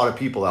whole lot of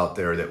people out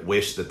there that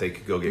wish that they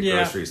could go get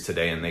groceries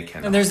today, and they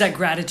cannot. And there's that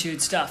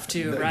gratitude stuff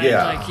too, right?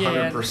 Yeah, like,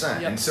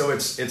 100%. And so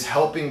it's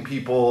helping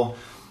people,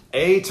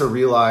 to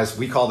realize,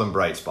 we call them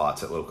bright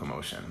spots at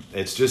Locomotion.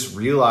 It's just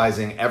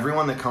realizing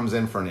everyone that comes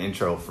in for an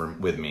intro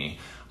with me,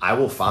 I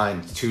will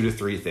find 2 to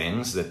 3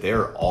 things that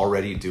they're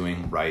already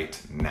doing right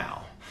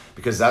now.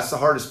 because that's the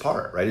hardest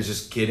part, right? Is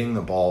just getting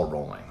the ball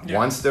rolling. Yeah.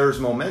 Once there's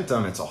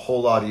momentum, it's a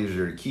whole lot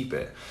easier to keep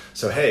it.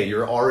 So, hey,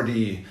 you're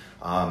already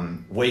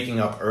waking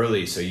up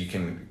early so you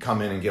can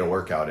come in and get a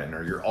workout in,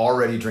 or you're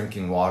already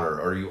drinking water,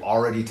 or you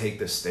already take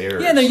the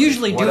stairs. Yeah, and they're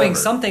usually whatever. doing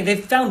something.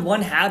 They've found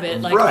one habit,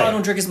 like, Right. oh, I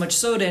don't drink as much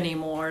soda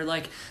anymore.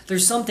 Like,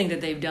 there's something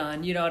that they've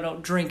done. You know, I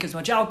don't drink as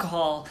much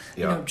alcohol.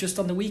 Yeah. You know, just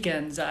on the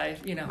weekends, I,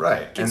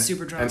 Right. get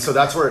super drunk. And so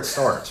that's where it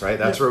starts, right?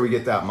 That's where we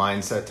get that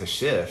mindset to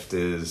shift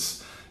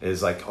is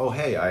like, oh,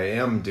 hey, I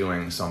am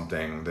doing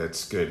something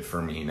that's good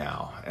for me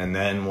now. And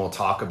then we'll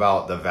talk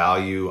about the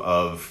value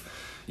of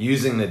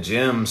using the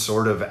gym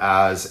sort of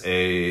as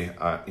a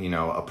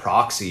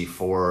proxy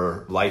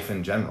for life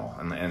in general.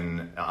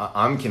 And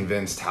I'm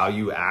convinced how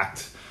you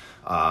act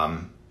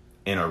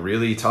in a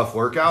really tough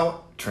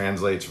workout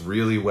translates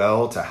really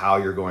well to how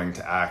you're going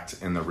to act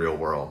in the real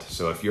world.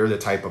 So if you're the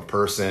type of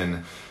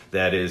person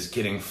that is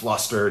getting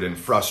flustered and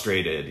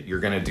frustrated, you're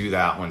going to do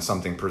that when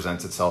something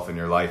presents itself in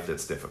your life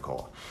that's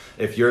difficult.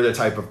 If you're the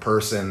type of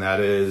person that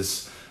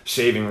is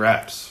shaving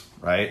reps,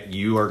 right,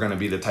 you are going to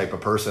be the type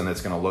of person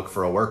that's going to look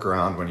for a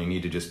workaround when you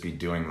need to just be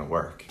doing the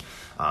work.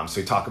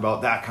 So we talk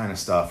about that kind of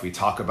stuff. We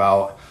talk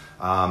about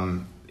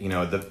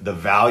the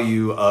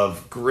value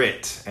of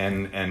grit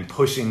and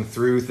pushing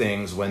through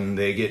things when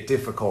they get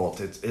difficult.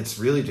 It's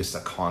really just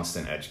a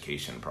constant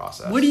education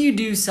process. What do you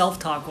do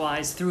self-talk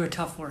wise through a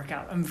tough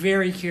workout? I'm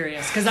very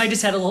curious because I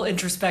just had a little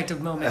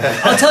introspective moment.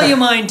 I'll tell you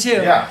mine too.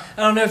 Yeah.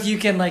 I don't know if you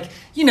can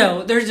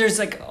there's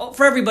like,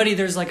 for everybody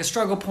there's like a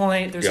struggle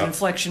point, there's an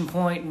inflection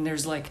point, and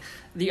there's like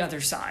the other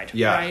side.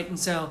 Yeah. Right. And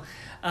so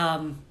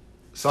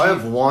So I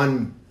have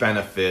one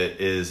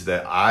benefit is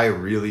that I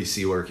really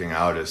see working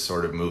out as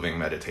sort of moving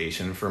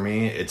meditation for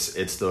me. I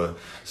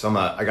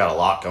got a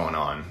lot going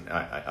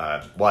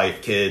on,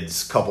 wife,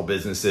 kids, couple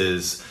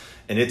businesses,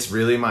 and it's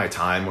really my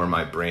time where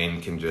my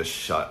brain can just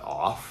shut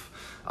off.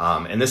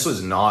 And this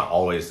was not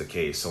always the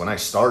case. So when I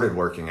started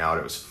working out,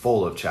 it was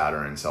full of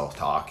chatter and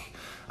self-talk.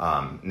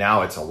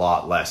 Now it's a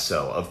lot less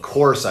so. Of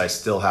course, I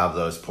still have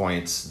those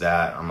points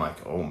that I'm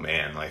like, oh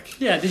man, like.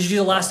 Yeah, did you do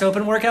the last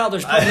open workout?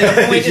 There's probably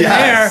a point in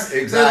there.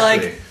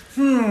 Exactly.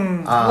 You're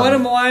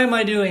like, why am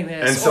I doing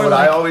this? And so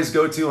I always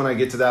go to when I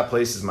get to that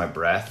place is my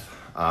breath.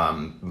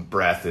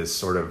 Breath is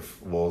sort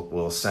of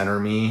will center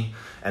me,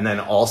 and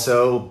then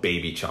also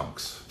baby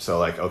chunks. So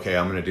like, okay,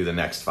 I'm gonna do the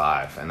next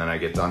 5, and then I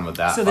get done with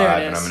that 5,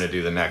 and I'm gonna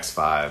do the next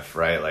 5,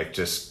 right? Like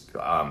just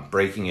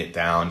breaking it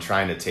down,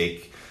 trying to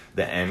take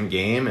the end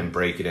game and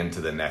break it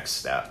into the next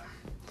step.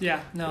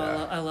 Yeah, no,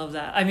 yeah. I love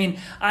that. I mean,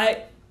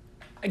 I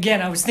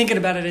was thinking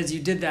about it as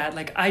you did that.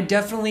 Like, I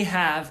definitely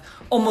have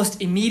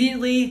almost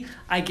immediately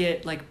I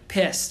get like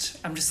pissed.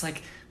 I'm just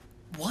like,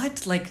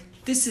 what? Like,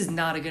 this is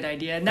not a good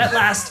idea. And that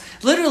lasts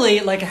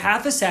literally like a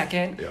half a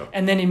second. Yep.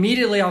 And then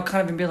immediately I'll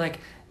kind of be like,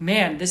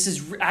 man, this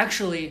is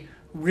actually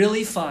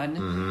really fun.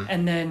 Mm-hmm.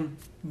 And then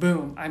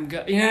boom, I'm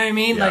good. You know what I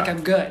mean? Yeah. Like,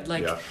 I'm good.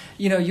 Like,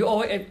 Yeah. You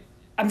always,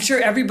 I'm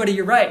sure everybody,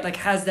 you're right, like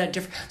has that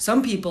different,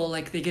 some people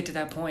like they get to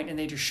that point and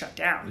they just shut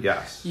down.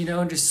 Yes.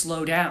 And just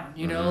slow down,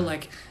 know, Mm-hmm.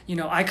 like,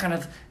 I kind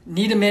of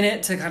need a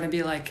minute to kind of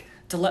be like,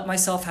 to let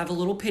myself have a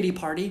little pity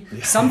party.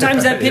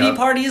 Sometimes that pity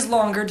party is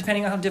longer,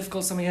 depending on how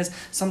difficult something is.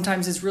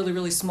 Sometimes it's really,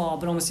 really small,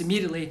 but almost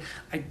immediately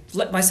I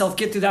let myself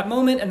get through that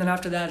moment. And then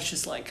after that, it's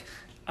just like,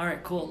 all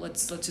right, cool.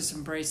 Let's just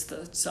embrace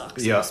the suck,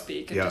 so to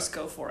speak, and just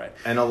go for it.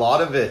 And a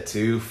lot of it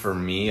too, for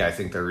me, I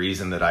think the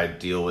reason that I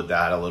deal with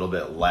that a little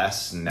bit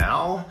less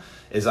now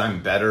is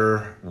I'm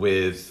better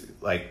with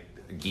like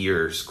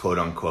gears, quote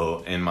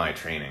unquote, in my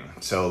training.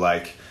 So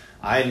like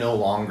I no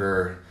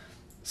longer,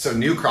 so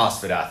new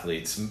CrossFit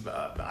athletes,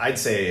 I'd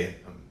say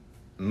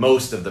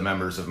most of the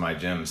members of my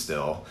gym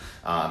still,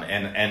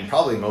 and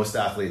probably most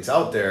athletes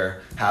out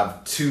there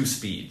have 2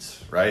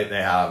 speeds, right?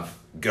 They have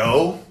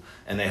go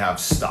and they have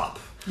stop.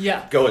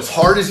 Yeah. Go as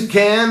hard as you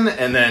can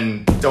and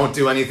then don't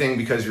do anything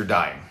because you're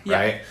dying,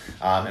 right?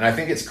 And I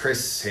think it's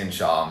Chris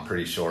Hinshaw, I'm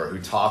pretty sure, who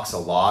talks a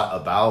lot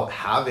about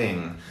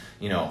having,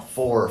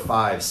 4,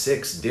 5,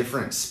 6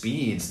 different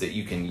speeds that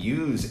you can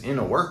use in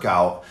a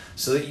workout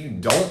so that you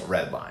don't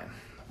redline,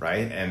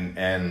 right?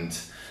 And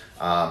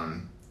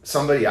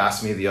somebody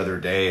asked me the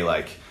other day,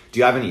 like, do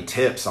you have any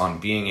tips on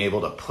being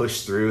able to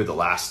push through the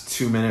last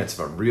 2 minutes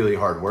of a really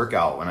hard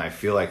workout when I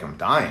feel like I'm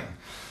dying?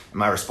 And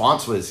my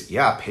response was,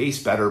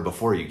 pace better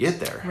before you get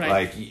there. Right.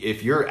 Like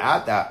if you're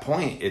at that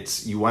point,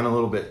 you went a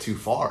little bit too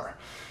far.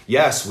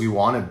 Yes,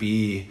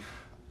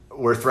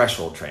 we're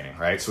threshold training,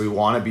 right? So we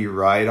want to be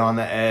right on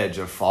the edge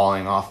of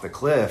falling off the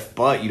cliff,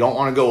 but you don't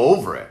want to go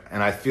over it.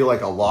 And I feel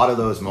like a lot of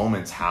those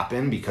moments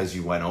happen because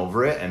you went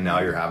over it and now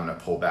you're having to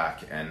pull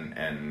back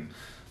and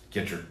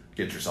get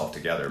yourself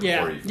together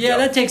before you go.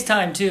 That takes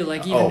time too.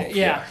 Like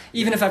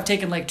even if I've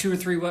taken like 2 or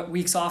 3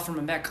 weeks off from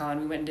a Metcon,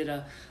 we went and did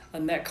a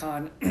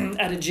Metcon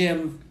at a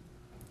gym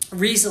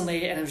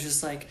recently, and it was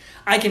just like,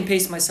 I can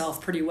pace myself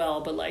pretty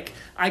well, but like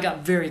I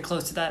got very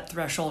close to that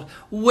threshold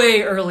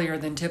way earlier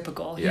than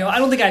typical. I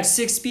don't think I have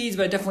 6 speeds,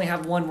 but I definitely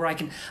have one where I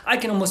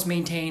can almost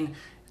maintain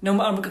No,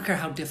 I don't care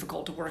how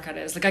difficult a workout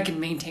is. Like I can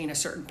maintain a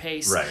certain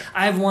pace. Right.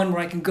 I have one where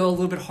I can go a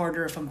little bit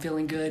harder if I'm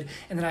feeling good,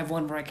 and then I have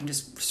one where I can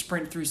just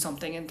sprint through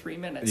something in 3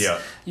 minutes. Yeah.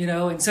 You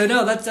know, and so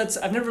no, that's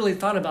I've never really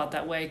thought about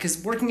that way,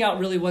 because working out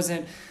really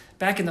wasn't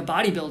back in the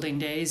bodybuilding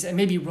days, and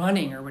maybe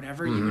running or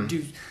whatever.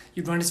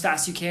 You'd run as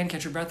fast as you can,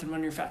 catch your breath, and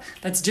run your fast.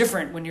 That's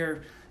different when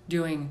you're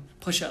doing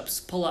push-ups,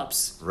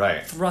 pull-ups,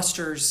 right,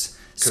 thrusters,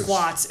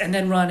 squats, and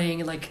then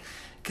running, like.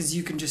 Because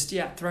you can just,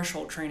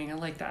 threshold training. I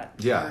like that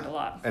word a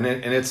lot. And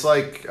it's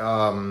like,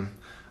 I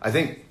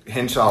think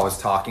Hinshaw was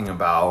talking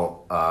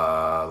about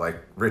like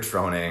Rich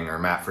Froning or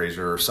Matt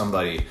Fraser or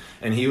somebody,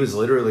 and he was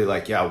literally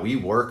like, we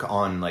work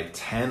on like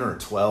 10 or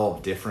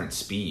 12 different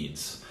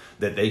speeds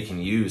that they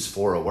can use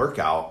for a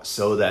workout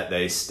so that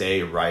they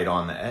stay right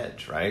on the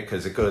edge, right?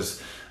 Because it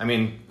goes, I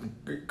mean,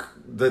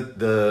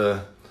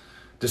 the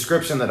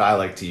description that I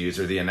like to use,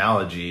 or the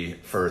analogy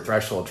for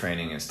threshold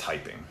training, is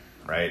typing.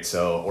 Right,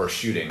 so, or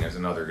shooting is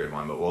another good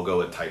one, but we'll go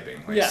with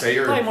typing. Like, say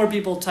you're, probably more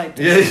people type.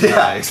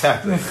 Yeah,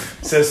 exactly.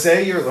 So,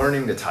 say you're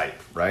learning to type,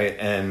 right,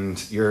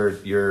 and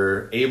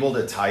you're able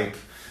to type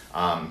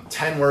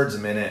 10 words a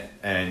minute,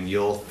 and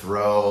you'll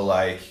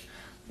throw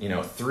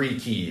 3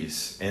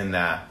 keys in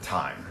that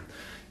time.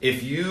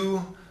 If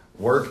you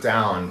work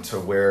down to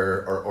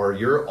where, or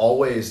you're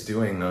always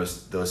doing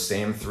those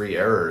same 3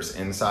 errors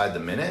inside the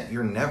minute,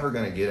 you're never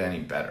going to get any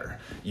better.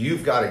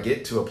 You've got to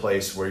get to a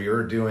place where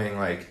you're doing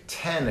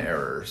 10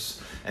 errors,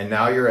 and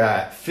now you're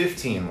at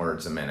 15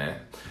 words a minute,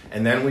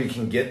 and then we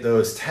can get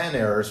those 10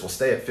 errors, we'll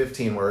stay at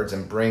 15 words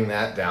and bring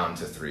that down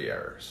to 3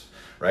 errors,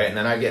 right? And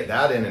then I get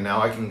that in, and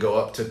now I can go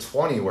up to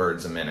 20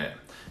 words a minute,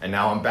 and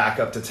now I'm back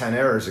up to 10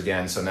 errors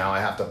again, so now I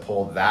have to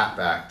pull that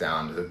back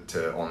down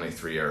to only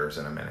 3 errors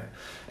in a minute.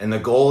 And the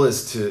goal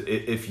is to,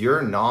 if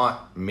you're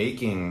not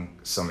making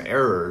some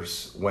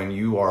errors when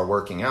you are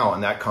working out,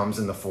 and that comes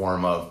in the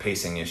form of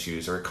pacing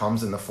issues, or it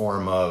comes in the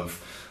form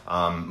of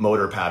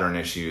motor pattern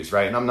issues,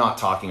 right? And I'm not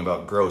talking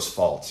about gross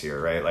faults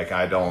here, right? Like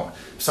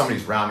if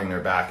somebody's rounding their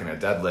back in a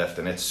deadlift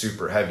and it's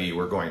super heavy,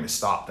 we're going to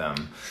stop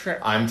them. Sure.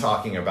 I'm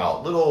talking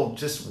about little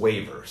just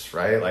waivers,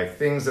 right? Like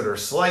things that are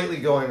slightly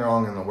going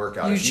wrong in the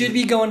workout. You should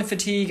be going to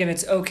fatigue, and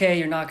it's okay.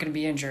 You're not going to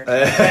be injured.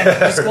 Okay?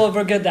 Just go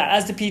over good that.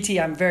 As the PT,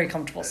 I'm very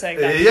comfortable saying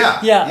that.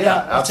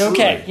 Yeah, it's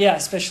okay. Yeah,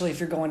 especially if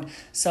you're going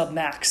sub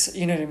max.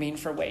 You know what I mean,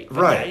 for weight.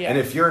 But right. And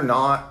if you're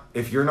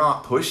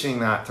not pushing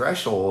that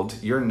threshold,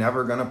 you're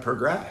never going to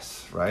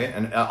progress, right?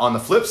 And on the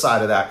flip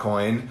side of that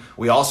coin,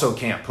 we also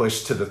can't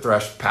push to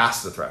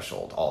past the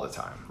threshold all the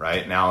time,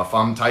 right? Now, if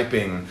I'm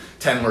typing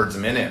 10 words a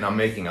minute and I'm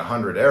making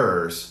 100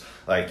 errors,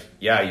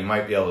 you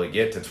might be able to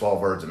get to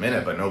 12 words a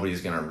minute, but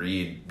nobody's going to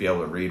be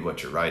able to read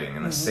what you're writing.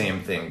 And the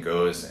same thing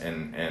goes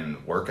in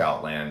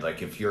workout land.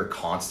 Like if you're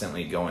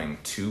constantly going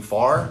too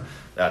far,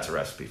 that's a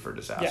recipe for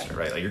disaster,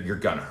 right? Like you're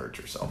going to hurt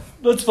yourself.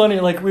 That's funny.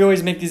 Like we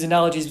always make these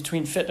analogies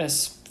between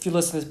fitness, if you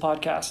listen to this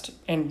podcast,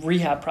 and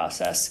rehab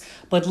process.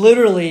 But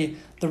literally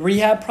the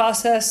rehab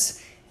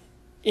process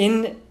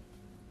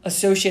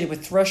associated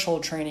with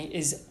threshold training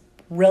is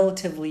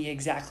relatively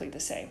exactly the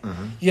same.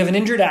 You have an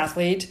injured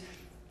athlete.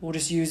 We'll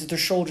just use that their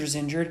shoulder's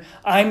injured.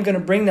 I'm going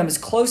to bring them as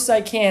close as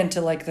I can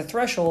to the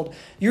threshold.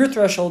 Your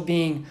threshold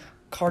being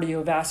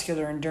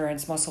cardiovascular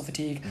endurance, muscle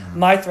fatigue.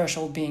 My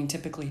threshold being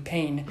typically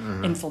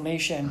pain,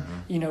 inflammation,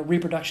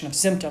 reproduction of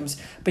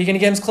symptoms. But you're going to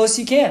get them as close as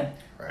you can.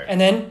 Right.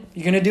 And then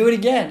you're going to do it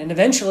again. And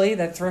eventually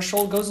that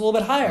threshold goes a little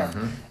bit higher.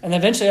 And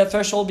eventually that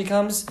threshold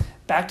becomes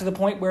back to the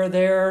point where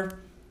they're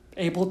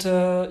able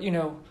to,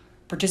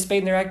 participate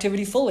in their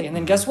activity fully. And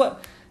then guess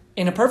what?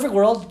 In a perfect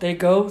world, they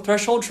go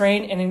threshold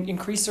train and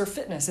increase their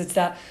fitness. It's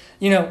that,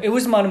 it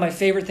was one of my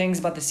favorite things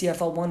about the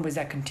CFL1 was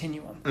that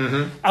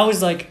continuum. I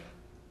was like,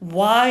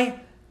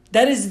 why?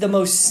 That is the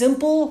most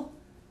simple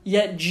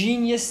yet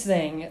genius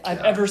thing I've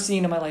ever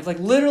seen in my life. Like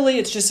literally,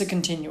 it's just a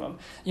continuum.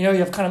 You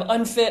have kind of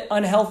unfit,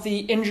 unhealthy,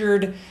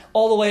 injured,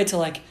 all the way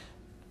to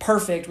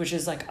perfect, which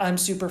is I'm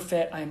super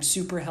fit, I'm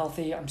super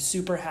healthy, I'm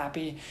super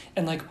happy.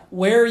 And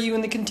where are you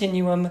in the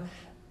continuum?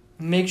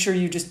 Make sure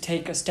you just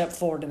take a step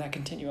forward in that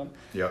continuum.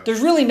 Yep.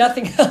 There's really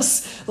nothing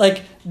else.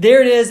 There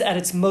it is at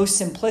its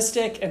most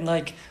simplistic.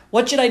 And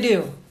what should I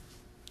do?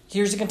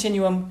 Here's the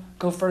continuum.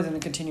 Go further in the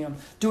continuum.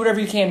 Do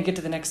whatever you can to get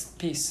to the next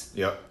piece.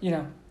 Yep.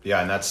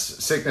 Yeah, and that's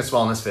sickness,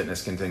 wellness,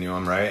 fitness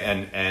continuum, right?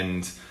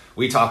 And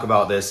we talk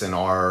about this in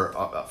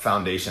our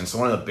foundation. So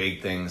one of the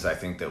big things I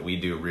think that we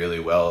do really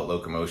well at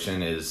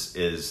Locomotion is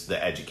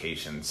the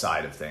education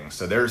side of things.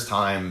 So there's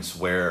times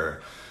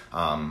where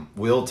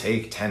we'll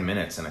take 10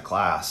 minutes in a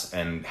class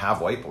and have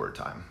whiteboard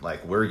time.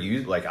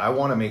 I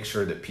want to make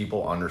sure that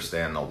people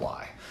understand the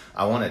why.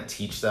 I want to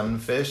teach them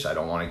to fish. I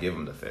don't want to give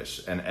them to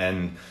fish.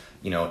 And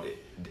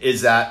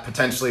is that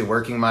potentially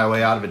working my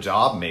way out of a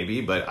job?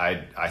 Maybe, but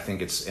I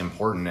think it's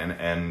important.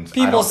 And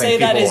people say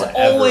that is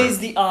always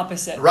the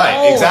opposite. Right,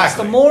 always.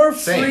 exactly. The more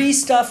free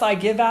stuff I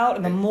give out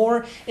and the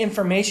more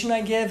information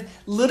I give,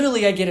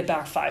 literally I get it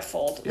back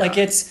fivefold.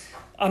 Yeah.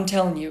 I'm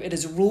telling you, it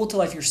is a rule to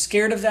life. If you're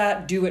scared of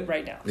that, do it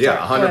right now. Yeah,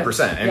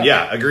 100%. And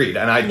agreed.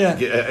 And I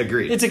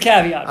agreed. It's a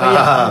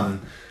caveat.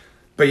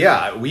 But But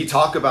yeah, we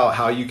talk about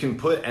how you can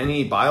put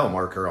any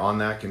biomarker on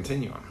that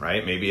continuum,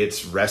 right? Maybe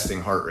it's resting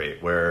heart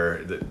rate,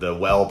 where the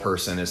well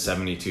person is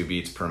 72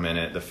 beats per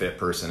minute, the fit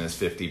person is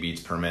 50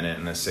 beats per minute,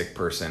 and the sick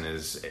person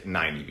is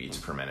 90 beats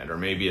per minute. Or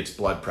maybe it's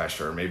blood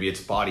pressure, or maybe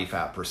it's body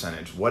fat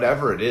percentage.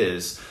 Whatever it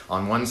is,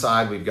 on one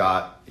side we've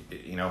got,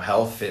 you know,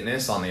 health,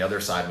 fitness. On the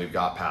other side we've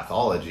got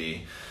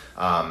pathology.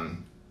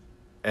 And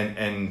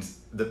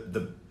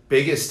the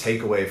biggest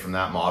takeaway from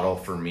that model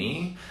for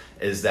me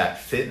is that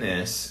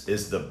fitness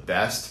is the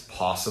best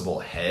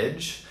possible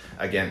hedge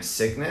against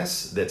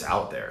sickness that's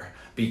out there,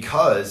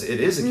 because it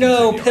is a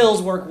continuum. No,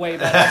 pills work way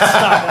better.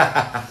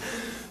 Stop it.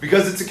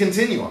 Because it's a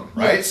continuum,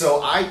 right? Yeah.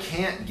 So I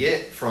can't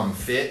get from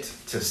fit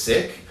to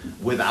sick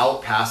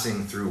without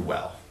passing through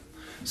well.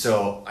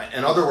 So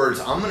in other words,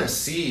 I'm going to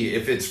see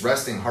if it's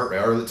resting heart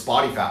rate or it's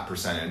body fat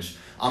percentage.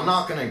 I'm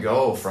not going to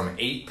go from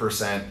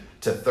 8%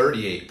 to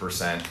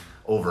 38%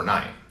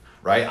 overnight.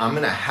 Right? I'm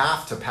going to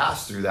have to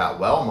pass through that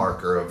well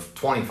marker of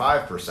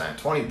 25%,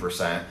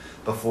 20%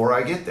 before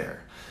I get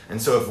there.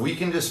 And so if we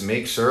can just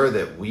make sure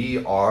that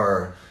we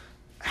are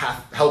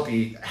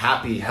happy,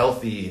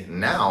 healthy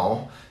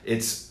now,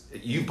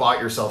 you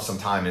bought yourself some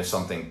time if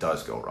something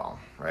does go wrong,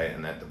 right?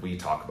 And that we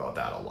talk about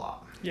that a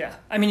lot. Yeah.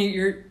 I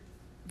mean,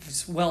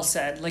 it's well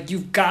said. Like,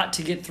 you've got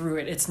to get through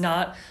it. It's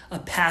not a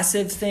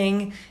passive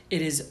thing.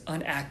 It is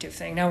an active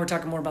thing. Now we're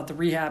talking more about the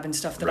rehab and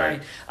stuff that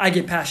right. I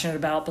get passionate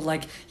about. But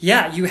like,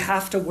 yeah, you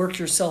have to work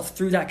yourself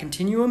through that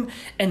continuum.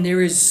 And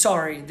there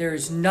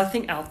is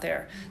nothing out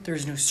there. There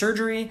is no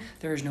surgery.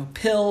 There is no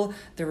pill.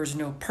 There is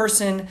no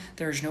person.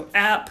 There is no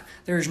app.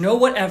 There is no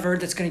whatever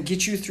that's going to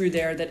get you through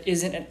there that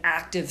isn't an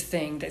active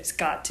thing that's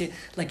got to,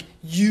 like,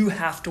 you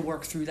have to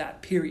work through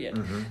that period.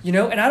 Mm-hmm. You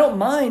know, and I don't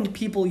mind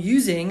people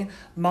using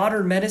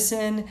modern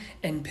medicine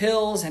and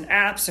pills and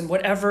apps and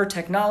whatever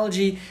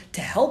technology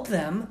to help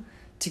them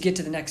to get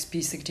to the next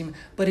piece of the continuum,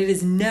 but it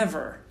is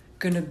never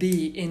going to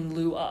be in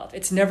lieu of.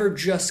 It's never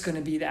just going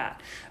to be that,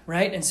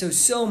 right? And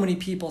so many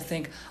people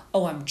think,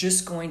 oh, I'm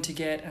just going to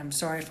get, I'm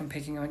sorry if I'm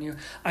picking on you,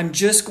 I'm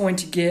just going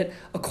to get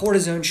a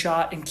cortisone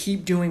shot and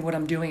keep doing what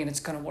I'm doing and it's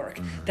going to work.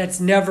 Mm-hmm. That's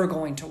never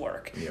going to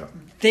work. Yeah.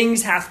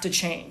 Things have to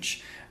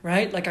change.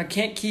 Right? Like, I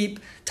can't keep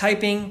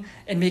typing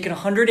and making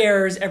 100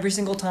 errors every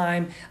single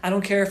time. I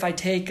don't care if I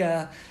take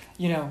a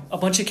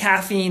bunch of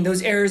caffeine.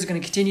 Those errors are going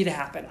to continue to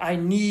happen. I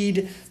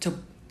need to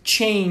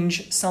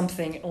change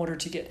something in order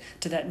to get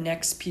to that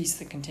next piece of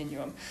the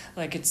continuum.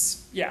 Like, it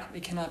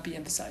cannot be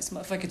emphasized.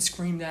 If I could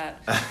scream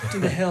that to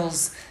the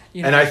hills.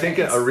 And I think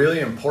a really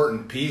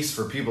important piece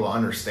for people to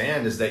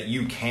understand is that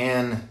you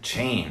can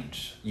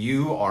change.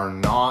 You are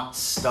not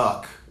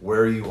stuck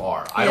where you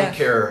are. I don't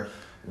care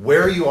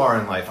where you are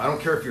in life. I don't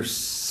care if you're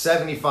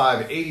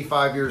 75,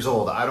 85 years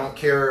old. I don't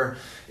care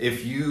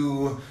if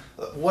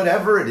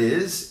whatever it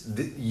is,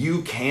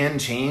 you can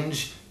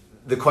change.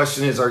 The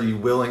question is, are you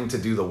willing to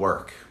do the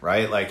work,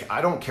 right? Like,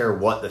 I don't care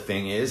what the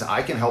thing is.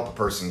 I can help a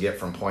person get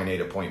from point A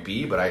to point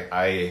B, but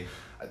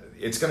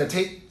it's going to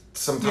take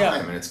some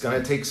time and it's going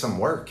to take some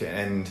work.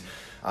 And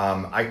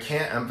I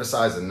can't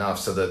emphasize enough.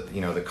 So that,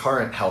 the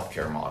current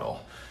healthcare model,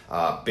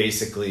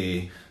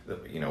 basically,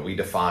 we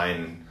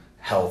define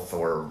health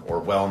or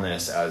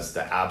wellness as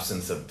the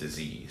absence of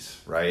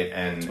disease, right?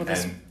 And that's what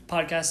this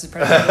podcast is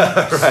probably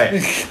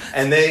right.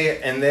 And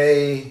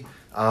they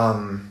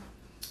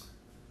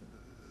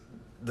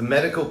the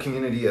medical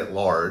community at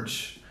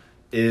large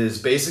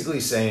is basically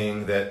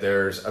saying that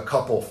there's a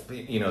couple,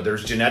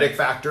 there's genetic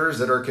factors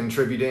that are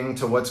contributing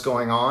to what's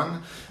going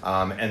on.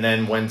 And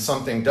then when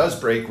something does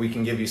break, we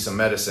can give you some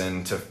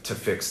medicine to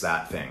fix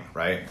that thing,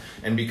 right?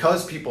 And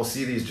because people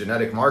see these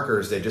genetic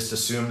markers, they just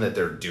assume that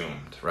they're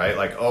doomed, right?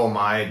 Like, oh,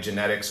 my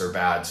genetics are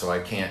bad, so I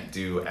can't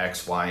do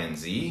X, Y, and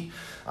Z.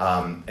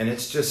 And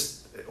it's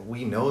just,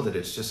 we know that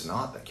it's just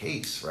not the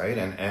case, right?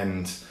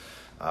 And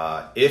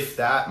if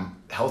that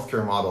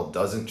healthcare model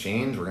doesn't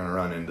change, we're going to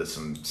run into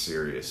some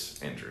serious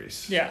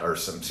injuries, or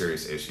some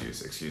serious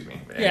issues. Excuse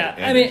me.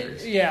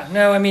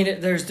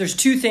 There's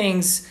two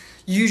things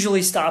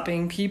usually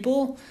stopping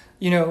people,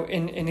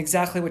 in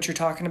exactly what you're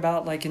talking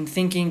about, like in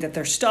thinking that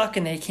they're stuck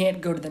and they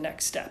can't go to the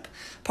next step.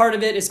 Part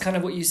of it is kind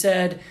of what you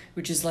said,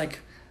 which is like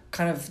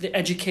kind of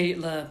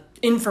the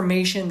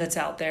information that's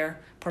out there.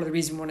 Part of the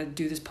reason we want to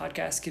do this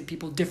podcast, give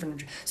people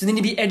different. So they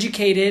need to be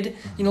educated.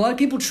 A lot of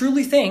people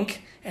truly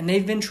think, and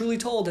they've been truly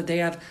told, that they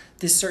have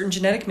this certain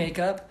genetic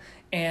makeup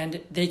and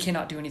they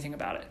cannot do anything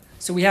about it.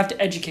 So we have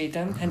to educate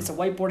them, hence the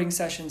whiteboarding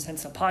sessions,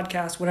 hence the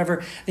podcast,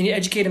 whatever. They need to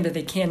educate them that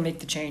they can make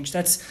the change.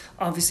 That's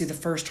obviously the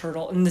first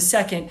hurdle. And the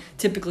second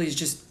typically is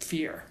just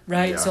fear,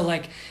 right? Yeah. So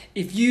like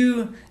if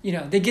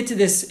they get to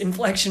this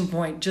inflection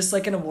point, just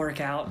like in a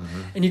workout,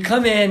 and you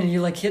come in and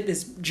you like hit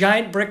this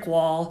giant brick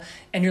wall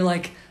and you're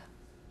like,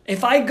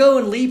 if I go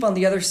and leap on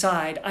the other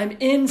side, I'm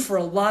in for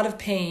a lot of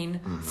pain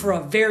for a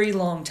very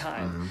long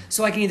time.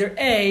 So I can either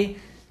A,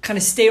 kind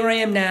of stay where I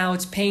am now,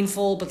 it's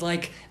painful, but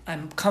like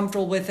I'm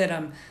comfortable with it,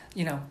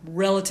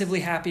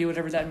 relatively happy,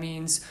 whatever that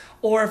means.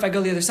 Or if I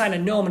go the other side, I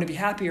know I'm going to be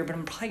happier, but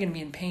I'm probably going to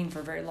be in pain for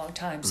a very long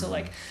time. So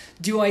like,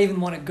 do I even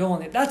want to go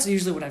on it? That's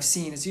usually what I've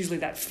seen. It's usually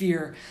that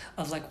fear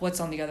of like, what's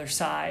on the other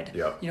side?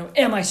 Yep.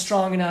 Am I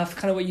strong enough?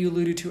 Kind of what you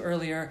alluded to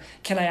earlier.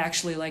 Can I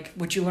actually, like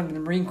what you learned in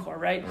the Marine Corps,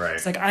 right? Right.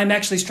 It's like, I'm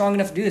actually strong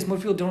enough to do this.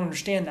 Most people don't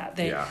understand that.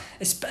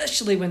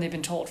 Especially when they've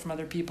been told from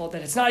other people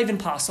that it's not even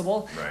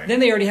possible. Right. Then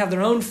they already have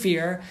their own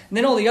fear. And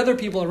then all the other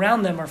people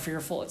around them are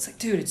fearful. It's like,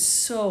 dude, it's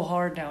so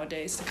hard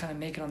nowadays to kind of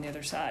make it on the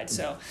other side.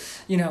 So,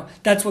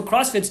 that's what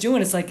CrossFit's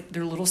doing. It's like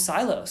they're little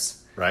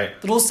silos. Right.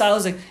 Little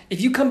silos. Like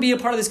if you come be a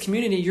part of this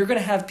community, you're going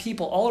to have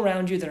people all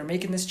around you that are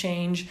making this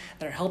change,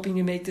 that are helping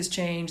you make this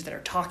change, that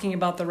are talking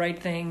about the right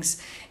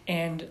things.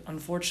 And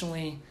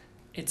unfortunately,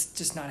 it's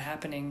just not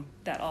happening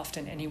that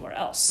often anywhere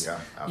else. Yeah,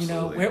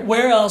 absolutely.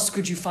 Where else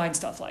could you find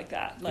stuff like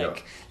that?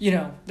 Like,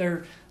 there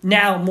are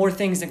now more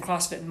things than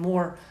CrossFit and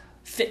more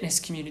fitness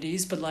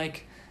communities, but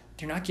like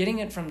you're not getting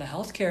it from the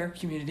healthcare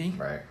community.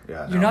 Right.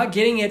 Yeah. You're not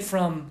getting it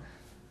from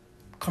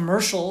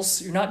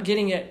commercials. You're not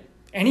getting it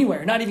anywhere.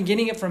 You're not even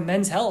getting it from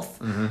Men's Health.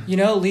 Mm-hmm.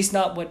 At least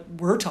not what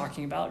we're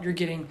talking about. You're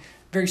getting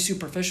very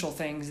superficial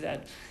things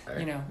that,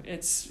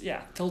 it's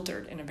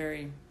filtered in a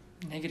very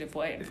negative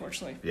way,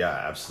 unfortunately. Yeah,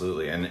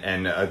 absolutely.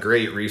 And a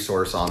great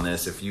resource on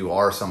this, if you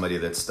are somebody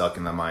that's stuck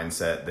in the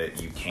mindset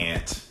that you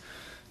can't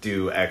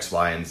do X,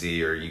 Y, and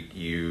Z, or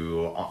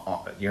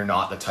you're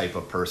not the type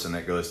of person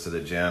that goes to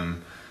the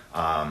gym,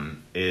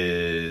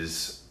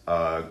 is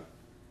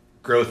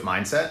growth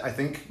mindset, I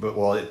think. But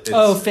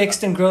it's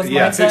fixed and growth mindset.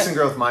 Yeah, fixed and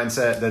growth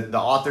mindset. The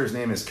author's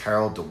name is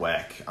Carol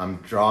Dweck. I'm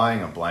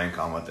drawing a blank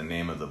on what the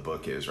name of the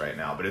book is right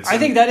now, but I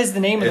think that is the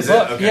name of the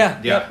book. Okay.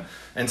 Yeah. Yep.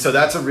 And so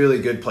that's a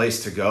really good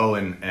place to go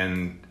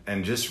and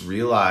just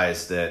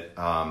realize that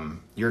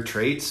your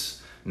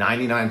traits,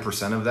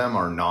 99% of them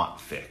are not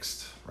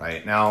fixed.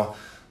 Right now,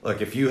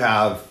 look, if you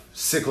have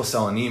sickle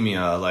cell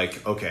anemia,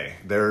 like, okay,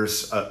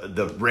 there's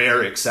the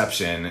rare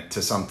exception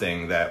to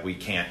something that we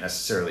can't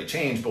necessarily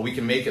change, but we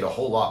can make it a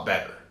whole lot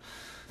better.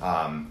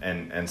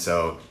 And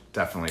so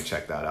definitely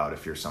check that out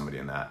if you're somebody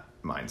in that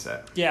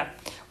mindset. Yeah.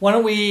 Why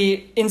don't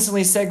we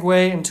instantly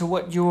segue into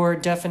what your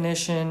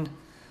definition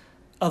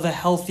of a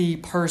healthy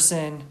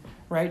person,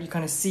 right? You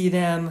kind of see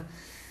them.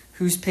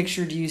 Whose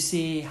picture do you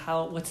see?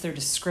 What's their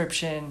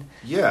description?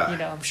 Yeah.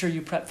 I'm sure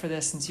you prepped for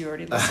this since you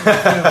already listened to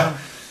them.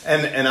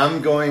 And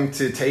I'm going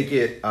to take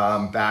it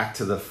back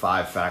to the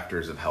 5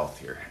 factors of health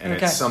here. And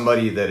It's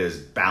somebody that is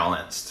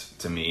balanced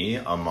to me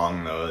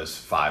among those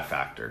 5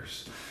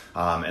 factors.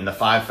 And the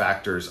 5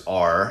 factors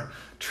are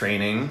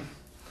training,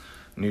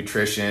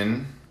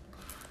 nutrition,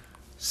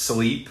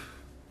 sleep,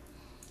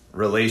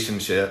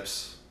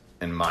 relationships,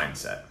 and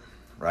mindset,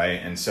 right?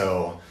 And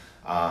so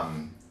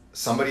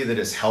somebody that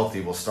is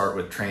healthy, will start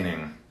with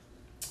training,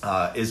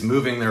 is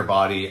moving their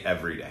body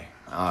every day.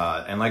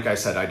 And like I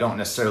said, I don't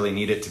necessarily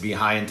need it to be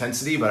high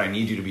intensity, but I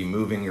need you to be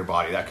moving your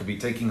body. That could be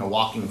taking a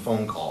walking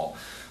phone call,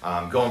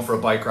 going for a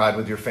bike ride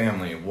with your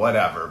family,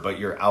 whatever, but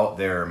you're out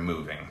there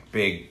moving.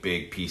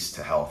 Big piece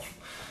to health.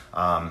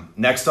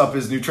 Next up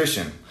is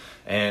nutrition.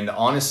 And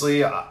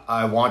honestly,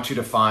 I want you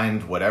to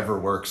find whatever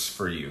works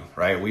for you,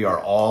 right? We are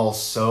all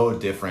so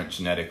different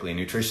genetically.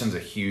 Nutrition's a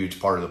huge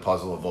part of the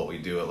puzzle of what we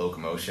do at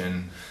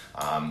Locomotion.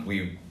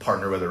 We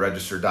partner with a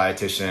registered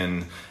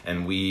dietitian,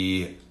 and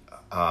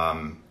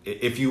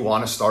if you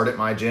want to start at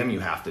my gym, you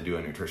have to do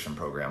a nutrition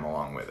program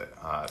along with it.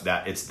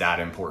 It's that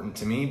important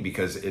to me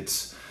because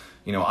it's,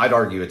 I'd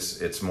argue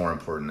it's more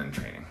important than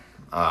training.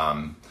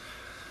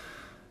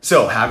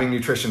 So having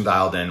nutrition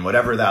dialed in,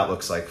 whatever that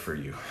looks like for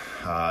you.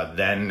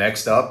 Then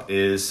next up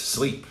is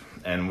sleep.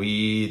 And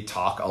we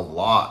talk a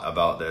lot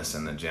about this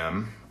in the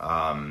gym.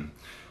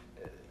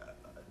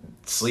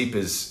 Sleep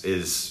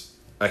is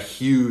a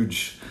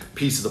huge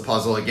piece of the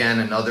puzzle. Again,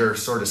 another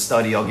sort of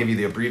study, I'll give you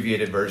the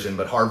abbreviated version,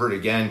 but Harvard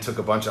again took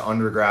a bunch of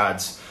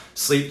undergrads,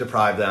 sleep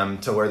deprived them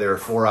to where they were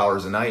 4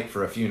 hours a night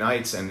for a few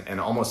nights, and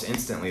almost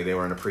instantly they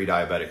were in a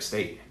pre-diabetic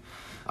state.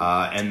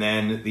 And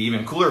then the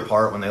even cooler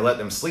part, when they let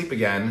them sleep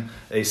again,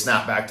 they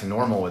snap back to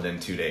normal within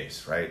 2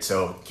 days, right?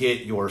 So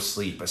get your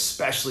sleep,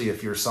 especially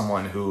if you're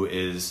someone who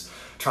is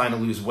trying to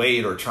lose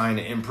weight or trying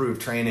to improve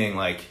training.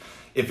 Like,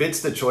 if it's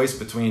the choice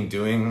between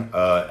doing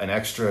an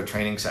extra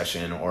training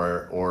session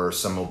or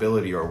some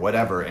mobility or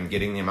whatever and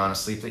getting the amount of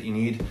sleep that you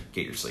need,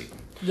 get your sleep.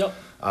 Yep.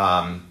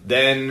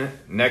 Then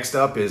next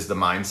up is the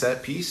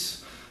mindset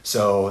piece.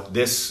 So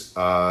this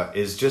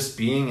is just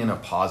being in a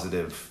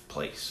positive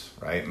place,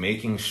 right?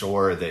 Making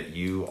sure that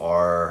you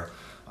are,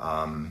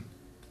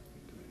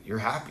 you're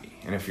happy.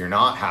 And if you're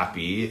not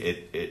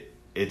happy,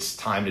 it's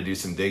time to do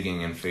some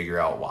digging and figure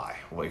out why.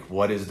 Like,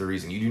 what is the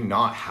reason? You do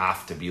not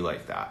have to be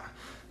like that.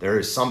 There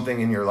is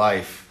something in your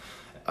life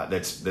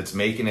that's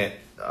making it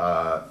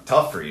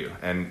tough for you,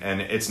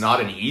 and it's not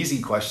an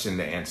easy question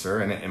to answer,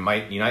 and you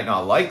might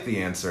not like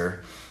the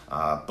answer,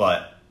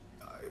 but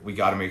we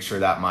got to make sure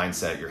that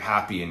mindset, you're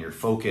happy and you're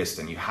focused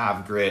and you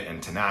have grit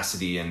and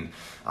tenacity, and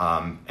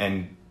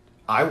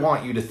I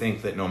want you to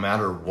think that no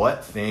matter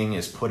what thing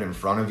is put in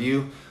front of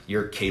you,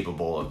 you're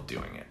capable of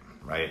doing it.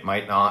 right? It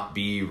might not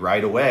be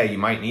right away. You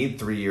might need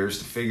 3 years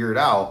to figure it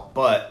out,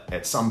 but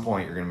at some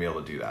point you're going to be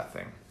able to do that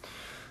thing.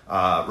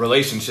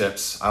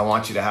 Relationships. I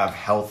want you to have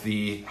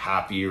healthy,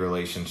 happy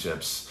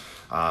relationships.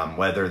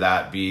 Whether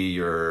that be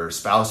your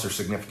spouse or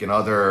significant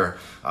other,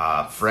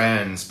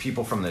 friends,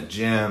 people from the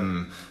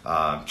gym,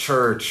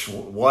 church,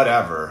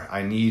 whatever.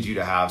 I need you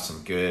to have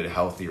some good,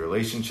 healthy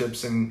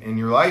relationships in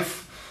your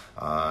life.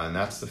 And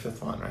that's the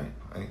fifth one, right?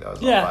 I think that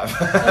was all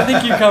 5. I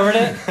think you covered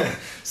it.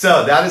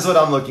 So that is what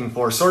I'm looking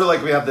for. Sort of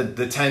like we have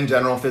the 10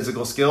 general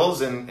physical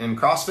skills in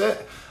CrossFit.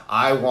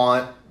 I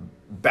want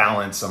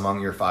balance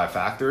among your 5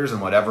 factors,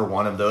 and whatever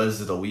one of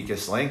those is the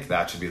weakest link,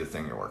 that should be the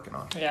thing you're working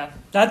on. Yeah,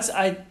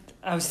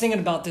 I was thinking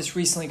about this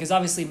recently because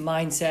obviously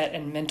mindset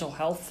and mental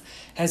health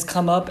has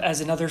come up as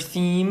another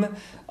theme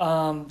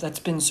that's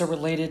been so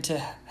related to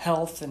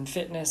health and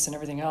fitness and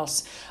everything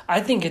else.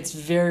 I think it's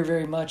very,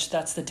 very much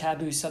that's the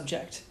taboo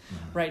subject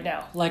right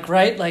now.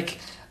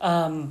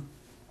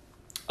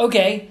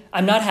 Okay,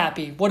 I'm not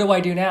happy. What do I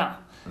do now?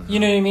 You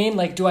know what I mean?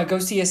 Like, do I go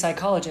see a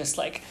psychologist?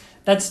 Like,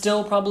 that's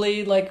still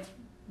probably like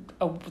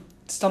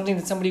something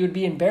that somebody would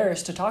be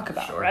embarrassed to talk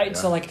about, right? Yeah.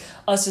 So like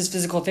us as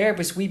physical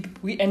therapists,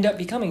 we end up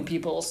becoming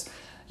people's,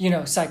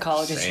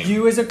 psychologists. Same.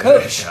 You as a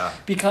coach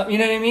become, you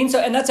know what I mean? So,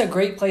 and that's a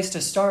great place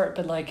to start.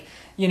 But like,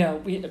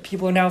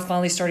 people are now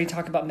finally starting to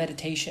talk about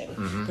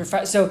meditation.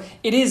 So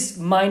it is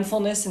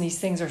mindfulness, and these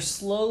things are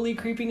slowly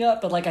creeping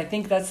up. But like, I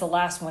think that's the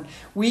last one.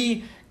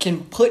 We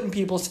can put in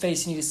people's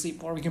face, you need to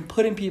sleep more. We can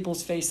put in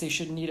people's face, they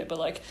shouldn't need it. But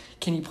like,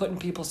 can you put in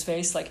people's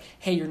face, like,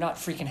 hey, you're not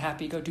freaking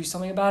happy, go do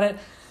something about it?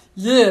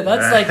 Yeah,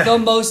 that's like the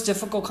most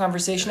difficult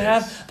conversation to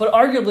have. But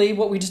arguably,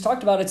 what we just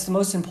talked about, it's the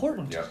most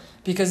important. Yep.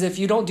 Because if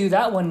you don't do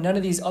that one, none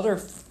of these other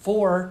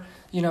 4,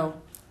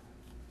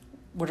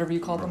 whatever you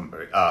call them.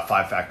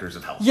 5 factors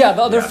of health. Yeah,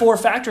 the other 4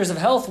 factors of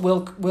health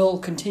will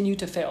continue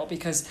to fail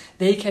because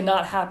they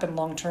cannot happen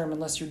long term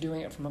unless you're doing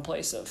it from a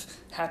place of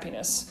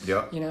happiness.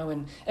 Yep.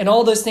 And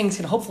all those things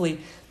can hopefully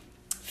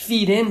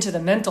feed into the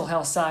mental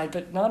health side,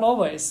 but not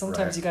always.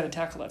 Sometimes you got to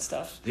tackle that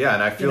stuff. Yeah,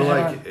 and I feel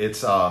like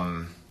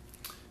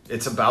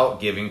it's about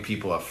giving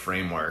people a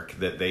framework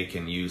that they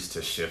can use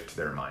to shift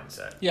their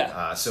mindset.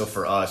 Yeah. So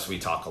for us, we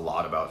talk a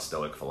lot about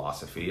Stoic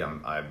philosophy.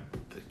 I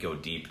go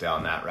deep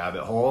down that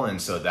rabbit hole,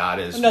 and so that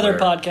is another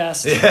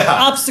podcast. Yeah.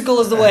 Obstacle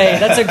is the way.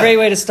 That's a great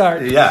way to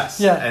start. Yes.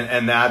 Yeah.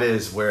 And that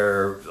is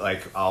where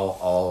like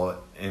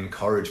I'll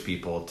encourage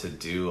people to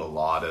do a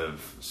lot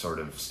of sort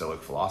of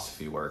Stoic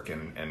philosophy work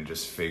and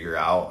just figure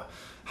out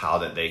how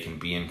that they can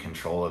be in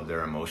control of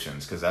their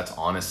emotions, because that's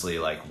honestly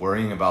like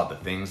worrying about the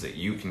things that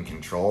you can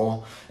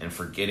control and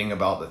forgetting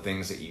about the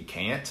things that you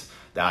can't.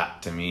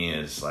 That to me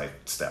is like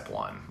step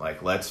 1.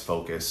 Like, let's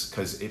focus,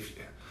 because if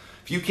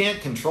you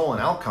can't control an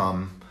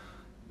outcome,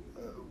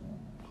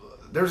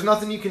 there's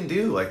nothing you can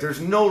do. Like, there's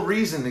no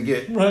reason to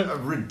get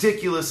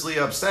ridiculously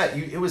upset.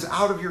 It was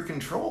out of your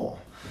control.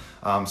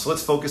 So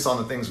let's focus on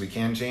the things we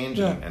can change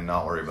and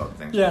not worry about the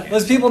things we can't.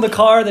 There's people in the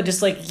car that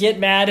just like get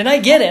mad, and I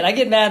get it. I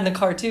get mad in the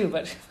car too,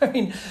 but I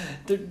mean,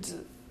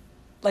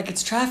 like,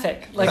 it's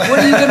traffic. Like, what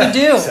are you going to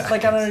do? Exactly.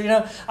 Like, I don't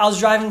know, I was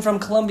driving from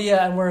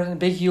Columbia and we're in a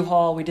big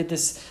U-Haul. We did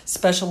this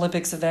Special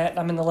Olympics event.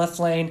 I'm in the left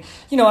lane.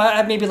 I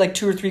have maybe like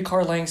 2 or 3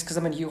 car lengths because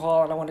I'm in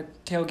U-Haul and I want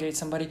to tailgate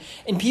somebody.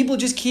 And people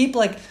just keep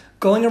like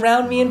going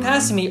around me and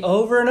passing me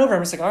over and over.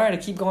 I'm just like, all right, I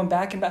keep going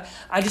back and back.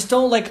 I just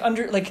don't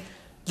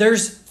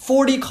there's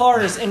 40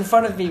 cars in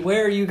front of me.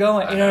 Where are you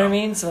going? You know what I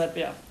mean? So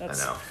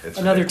that's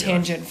another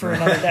tangent for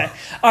another day.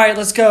 All right,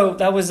 let's go.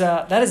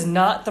 That is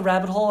not the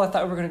rabbit hole I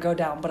thought we were going to go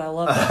down, but I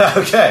love it.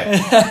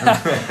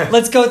 Okay.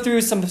 Let's go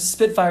through some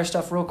Spitfire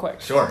stuff real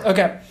quick. Sure.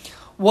 Okay.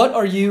 What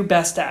are you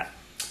best at?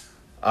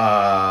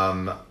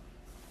 I'm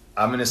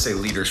going to say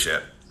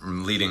leadership,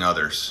 leading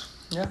others.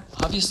 Yeah,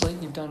 obviously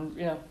you've done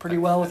pretty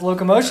well with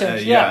Locomotion.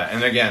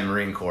 And again,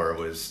 Marine Corps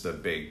was the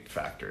big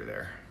factor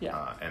there.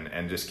 Yeah,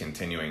 and just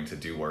continuing to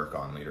do work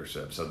on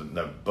leadership. So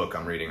the book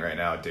I'm reading right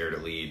now, Dare to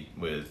Lead,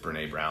 with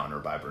Brene Brown, or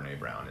by Brene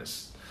Brown,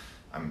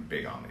 I'm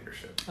big on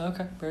leadership.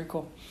 Okay, very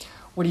cool.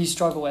 What do you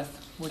struggle with?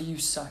 What do you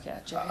suck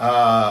at, Jay?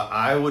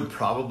 I would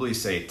probably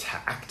say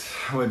tact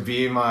would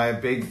be my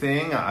big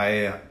thing.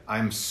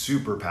 I'm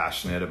super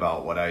passionate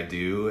about what I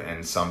do,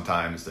 and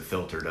sometimes the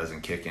filter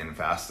doesn't kick in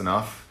fast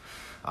enough.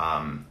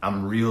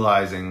 I'm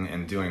realizing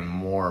and doing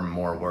more and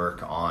more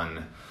work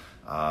on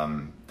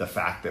the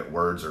fact that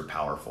words are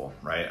powerful,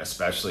 right?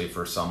 Especially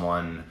for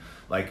someone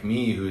like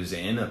me who's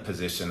in a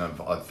position of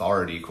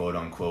authority, quote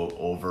unquote,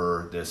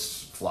 over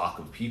this flock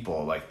of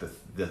people. Like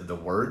the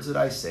words that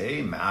I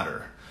say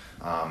matter.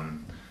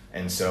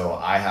 And so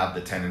I have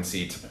the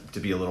tendency to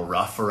be a little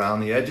rough around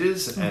the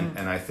edges.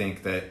 And I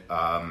think that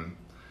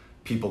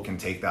people can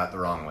take that the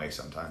wrong way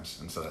sometimes.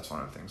 And so that's one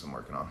of the things I'm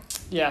working on.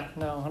 Yeah,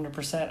 no,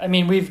 100%. I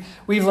mean, we've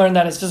learned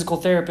that as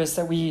physical therapists,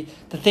 that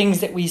the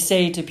things that we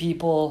say to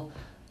people,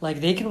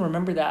 like, they can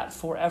remember that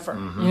forever.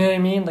 You know what I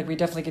mean? Like, we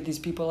definitely get these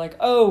people like,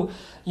 oh,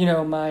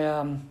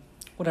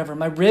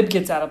 my rib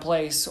gets out of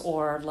place,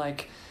 or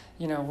like,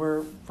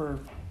 we're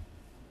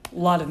a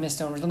lot of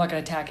misnomers. I'm not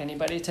going to attack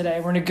anybody today.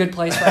 We're in a good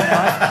place right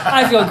now.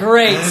 I feel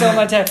great. So I'm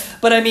not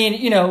but I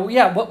mean,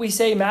 what we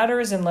say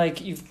matters, and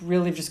like you've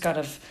really just got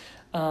to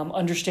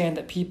understand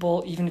that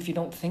people, even if you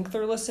don't think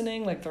they're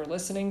listening, like they're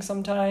listening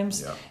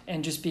sometimes,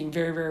 and just being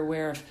very, very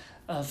aware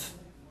of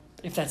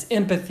if that's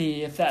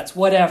empathy, if that's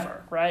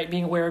whatever, right?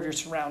 Being aware of your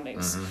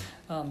surroundings.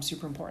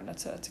 Super important.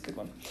 That's a good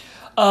one.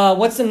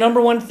 What's the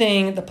number one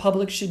thing the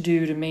public should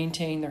do to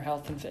maintain their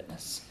health and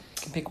fitness?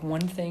 You can pick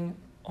one thing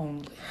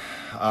only.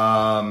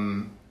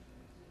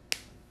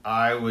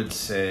 I would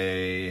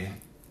say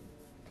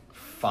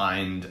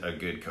find a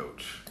good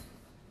coach.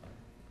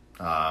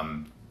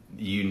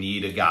 You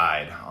need a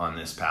guide on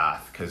this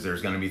path, because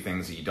there's going to be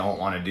things that you don't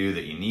want to do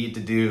that you need to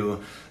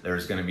do.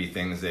 There's going to be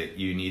things that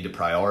you need to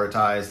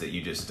prioritize that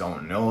you just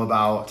don't know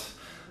about.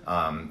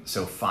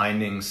 So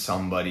finding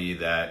somebody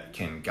that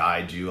can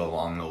guide you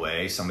along the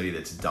way, somebody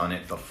that's done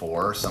it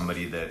before,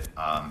 somebody that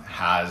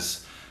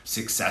has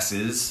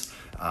successes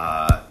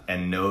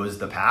and knows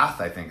the path,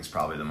 I think is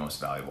probably the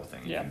most valuable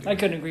thing you can do. I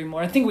couldn't agree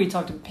more. I think we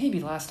talked maybe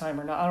last time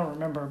or not, I don't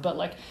remember, but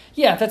like,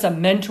 if that's a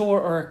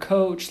mentor or a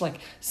coach, like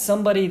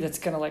somebody that's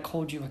going to like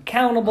hold you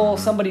accountable,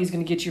 somebody who's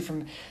going to get you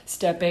from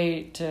step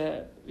A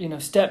to,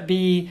 step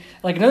B.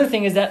 Like another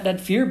thing is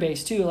that fear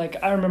base too.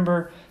 Like I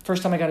remember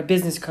first time I got a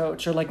business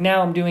coach, or like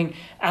now I'm doing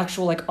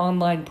actual like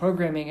online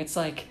programming. It's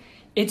like,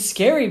 it's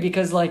scary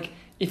because like,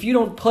 if you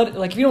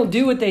don't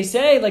do what they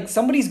say, like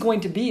somebody's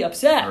going to be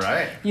upset,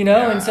 right?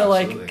 And so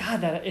absolutely. like, God,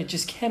 that it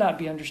just cannot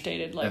be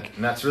understated. Like,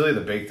 and that's really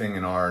the big thing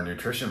in our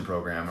nutrition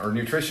program, or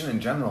nutrition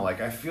in general.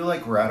 Like, I feel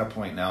like we're at a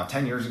point now,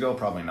 10 years ago,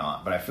 probably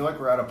not, but I feel like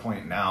we're at a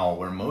point now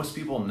where most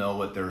people know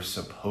what they're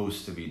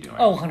supposed to be doing.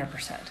 Oh,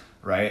 100%.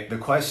 Right? The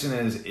question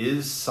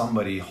is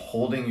somebody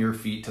holding your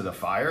feet to the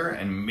fire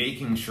and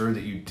making sure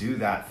that you do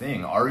that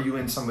thing? Are you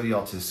in somebody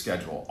else's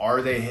schedule?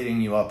 Are they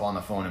hitting you up on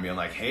the phone and being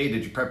like, hey,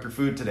 did you prep your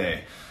food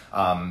today?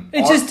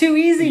 It's just too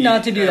easy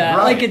not to do that.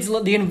 Right.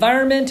 Like the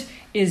environment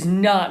is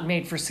not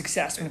made for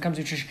success when it comes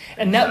to nutrition,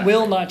 and that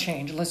will not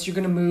change unless you're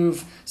going to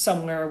move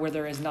somewhere where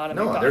there is not a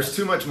McDonald's. There's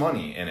too much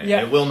money in it.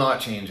 Yeah. It will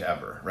not change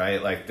ever,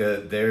 right? Like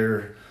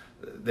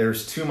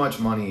there's too much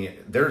money.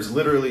 There's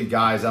literally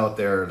guys out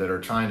there that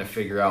are trying to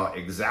figure out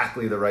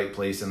exactly the right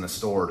place in the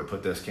store to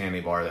put this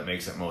candy bar that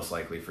makes it most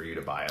likely for you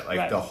to buy it.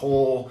 Like the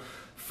whole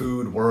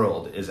food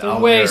world is They're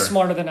out way there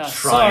smarter than us.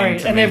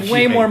 Sorry, and they have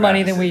way more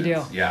money than we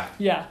do. Yeah,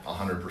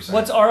 100%.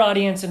 What's our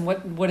audience and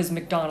what is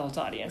McDonald's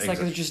audience?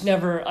 Exactly. Like,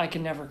 there's I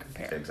can never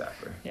compare.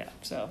 Exactly. Yeah,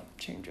 so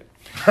change it.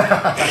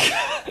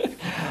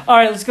 All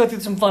right, let's go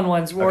through some fun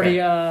ones. We're already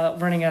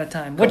running out of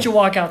time. What's your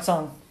walkout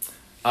song?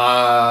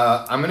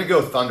 I'm gonna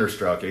go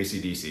Thunderstruck,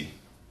 AC/DC.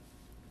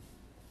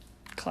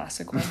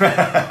 Classic one.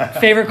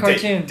 Favorite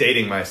cartoon?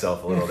 Dating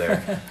myself a little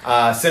there.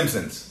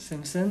 Simpsons.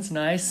 Simpsons,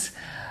 nice.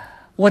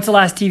 What's the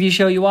last TV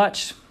show you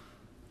watched?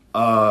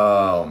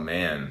 Oh,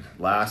 man.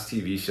 Last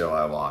TV show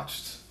I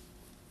watched.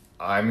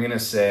 I'm going to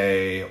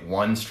say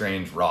One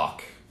Strange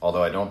Rock,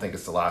 although I don't think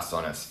it's the last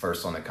one. It's the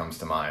first one that comes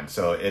to mind.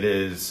 So it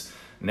is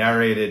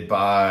narrated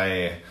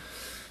by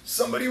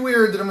somebody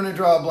weird that I'm going to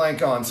draw a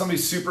blank on. Somebody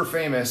super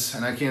famous,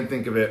 and I can't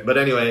think of it. But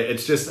anyway,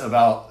 it's just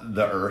about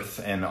the Earth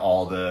and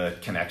all the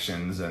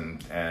connections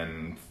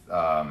and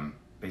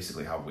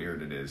basically how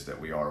weird it is that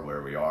we are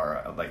where we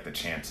are, like the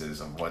chances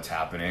of what's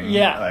happening.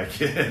 Yeah. Like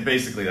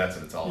basically that's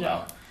what it's all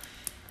about.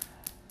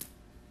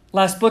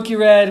 Last book you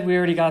read, we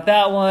already got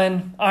that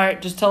one. All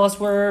right, just tell us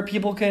where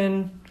people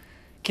can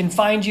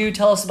find you.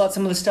 Tell us about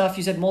some of the stuff.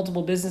 You said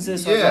multiple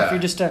businesses. So I'd love for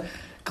you just to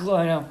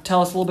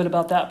tell us a little bit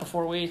about that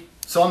before we...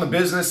 So on the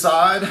business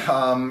side,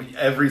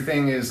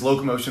 everything is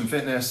Locomotion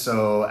Fitness.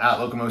 So at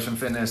Locomotion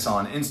Fitness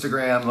on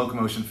Instagram,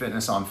 Locomotion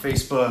Fitness on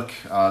Facebook.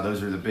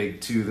 Those are the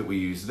big two that we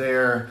use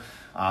there.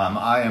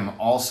 I am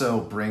also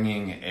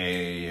bringing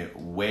a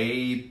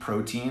whey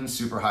protein,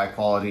 super high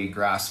quality,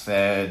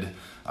 grass-fed,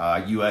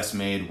 US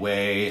made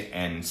whey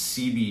and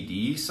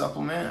CBD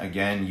supplement.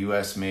 Again,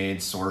 US made,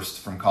 sourced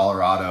from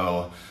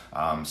Colorado,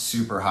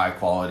 super high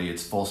quality.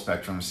 It's full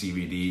spectrum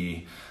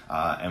CBD.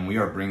 And we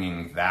are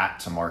bringing that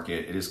to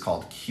market. It is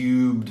called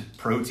Cubed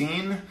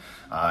Protein.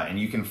 And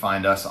you can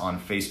find us on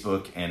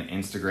Facebook and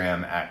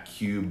Instagram at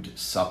Cubed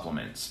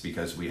Supplements,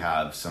 because we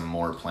have some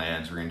more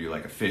plans. We're going to do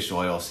like a fish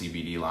oil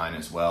CBD line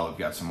as well. We've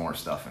got some more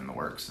stuff in the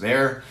works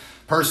there.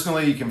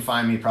 Personally, you can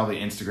find me, probably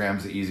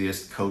Instagram's the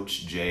easiest,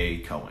 Coach J.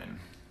 Cohen.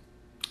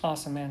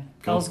 Awesome, man.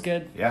 Cool. That was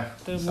good. Yeah.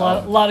 There's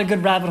a lot of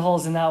good rabbit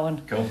holes in that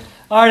one. Cool.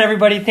 All right,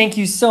 everybody. Thank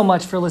you so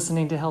much for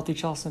listening to Healthy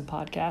Charleston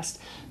Podcast.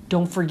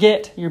 Don't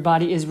forget, your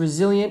body is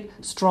resilient,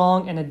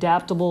 strong, and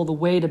adaptable. The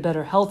way to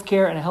better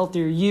healthcare and a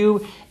healthier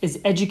you is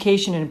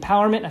education and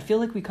empowerment. I feel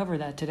like we covered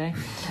that today.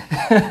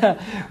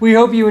 We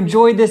hope you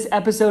enjoyed this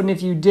episode, and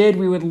if you did,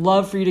 we would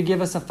love for you to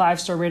give us a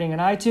 5-star rating on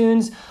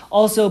iTunes.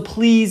 Also,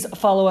 please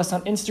follow us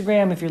on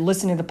Instagram. If you're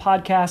listening to the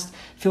podcast,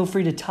 feel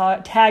free to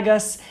tag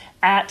us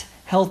at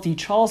Healthy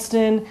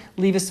Charleston.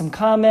 Leave us some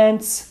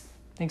comments.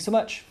 Thanks so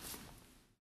much.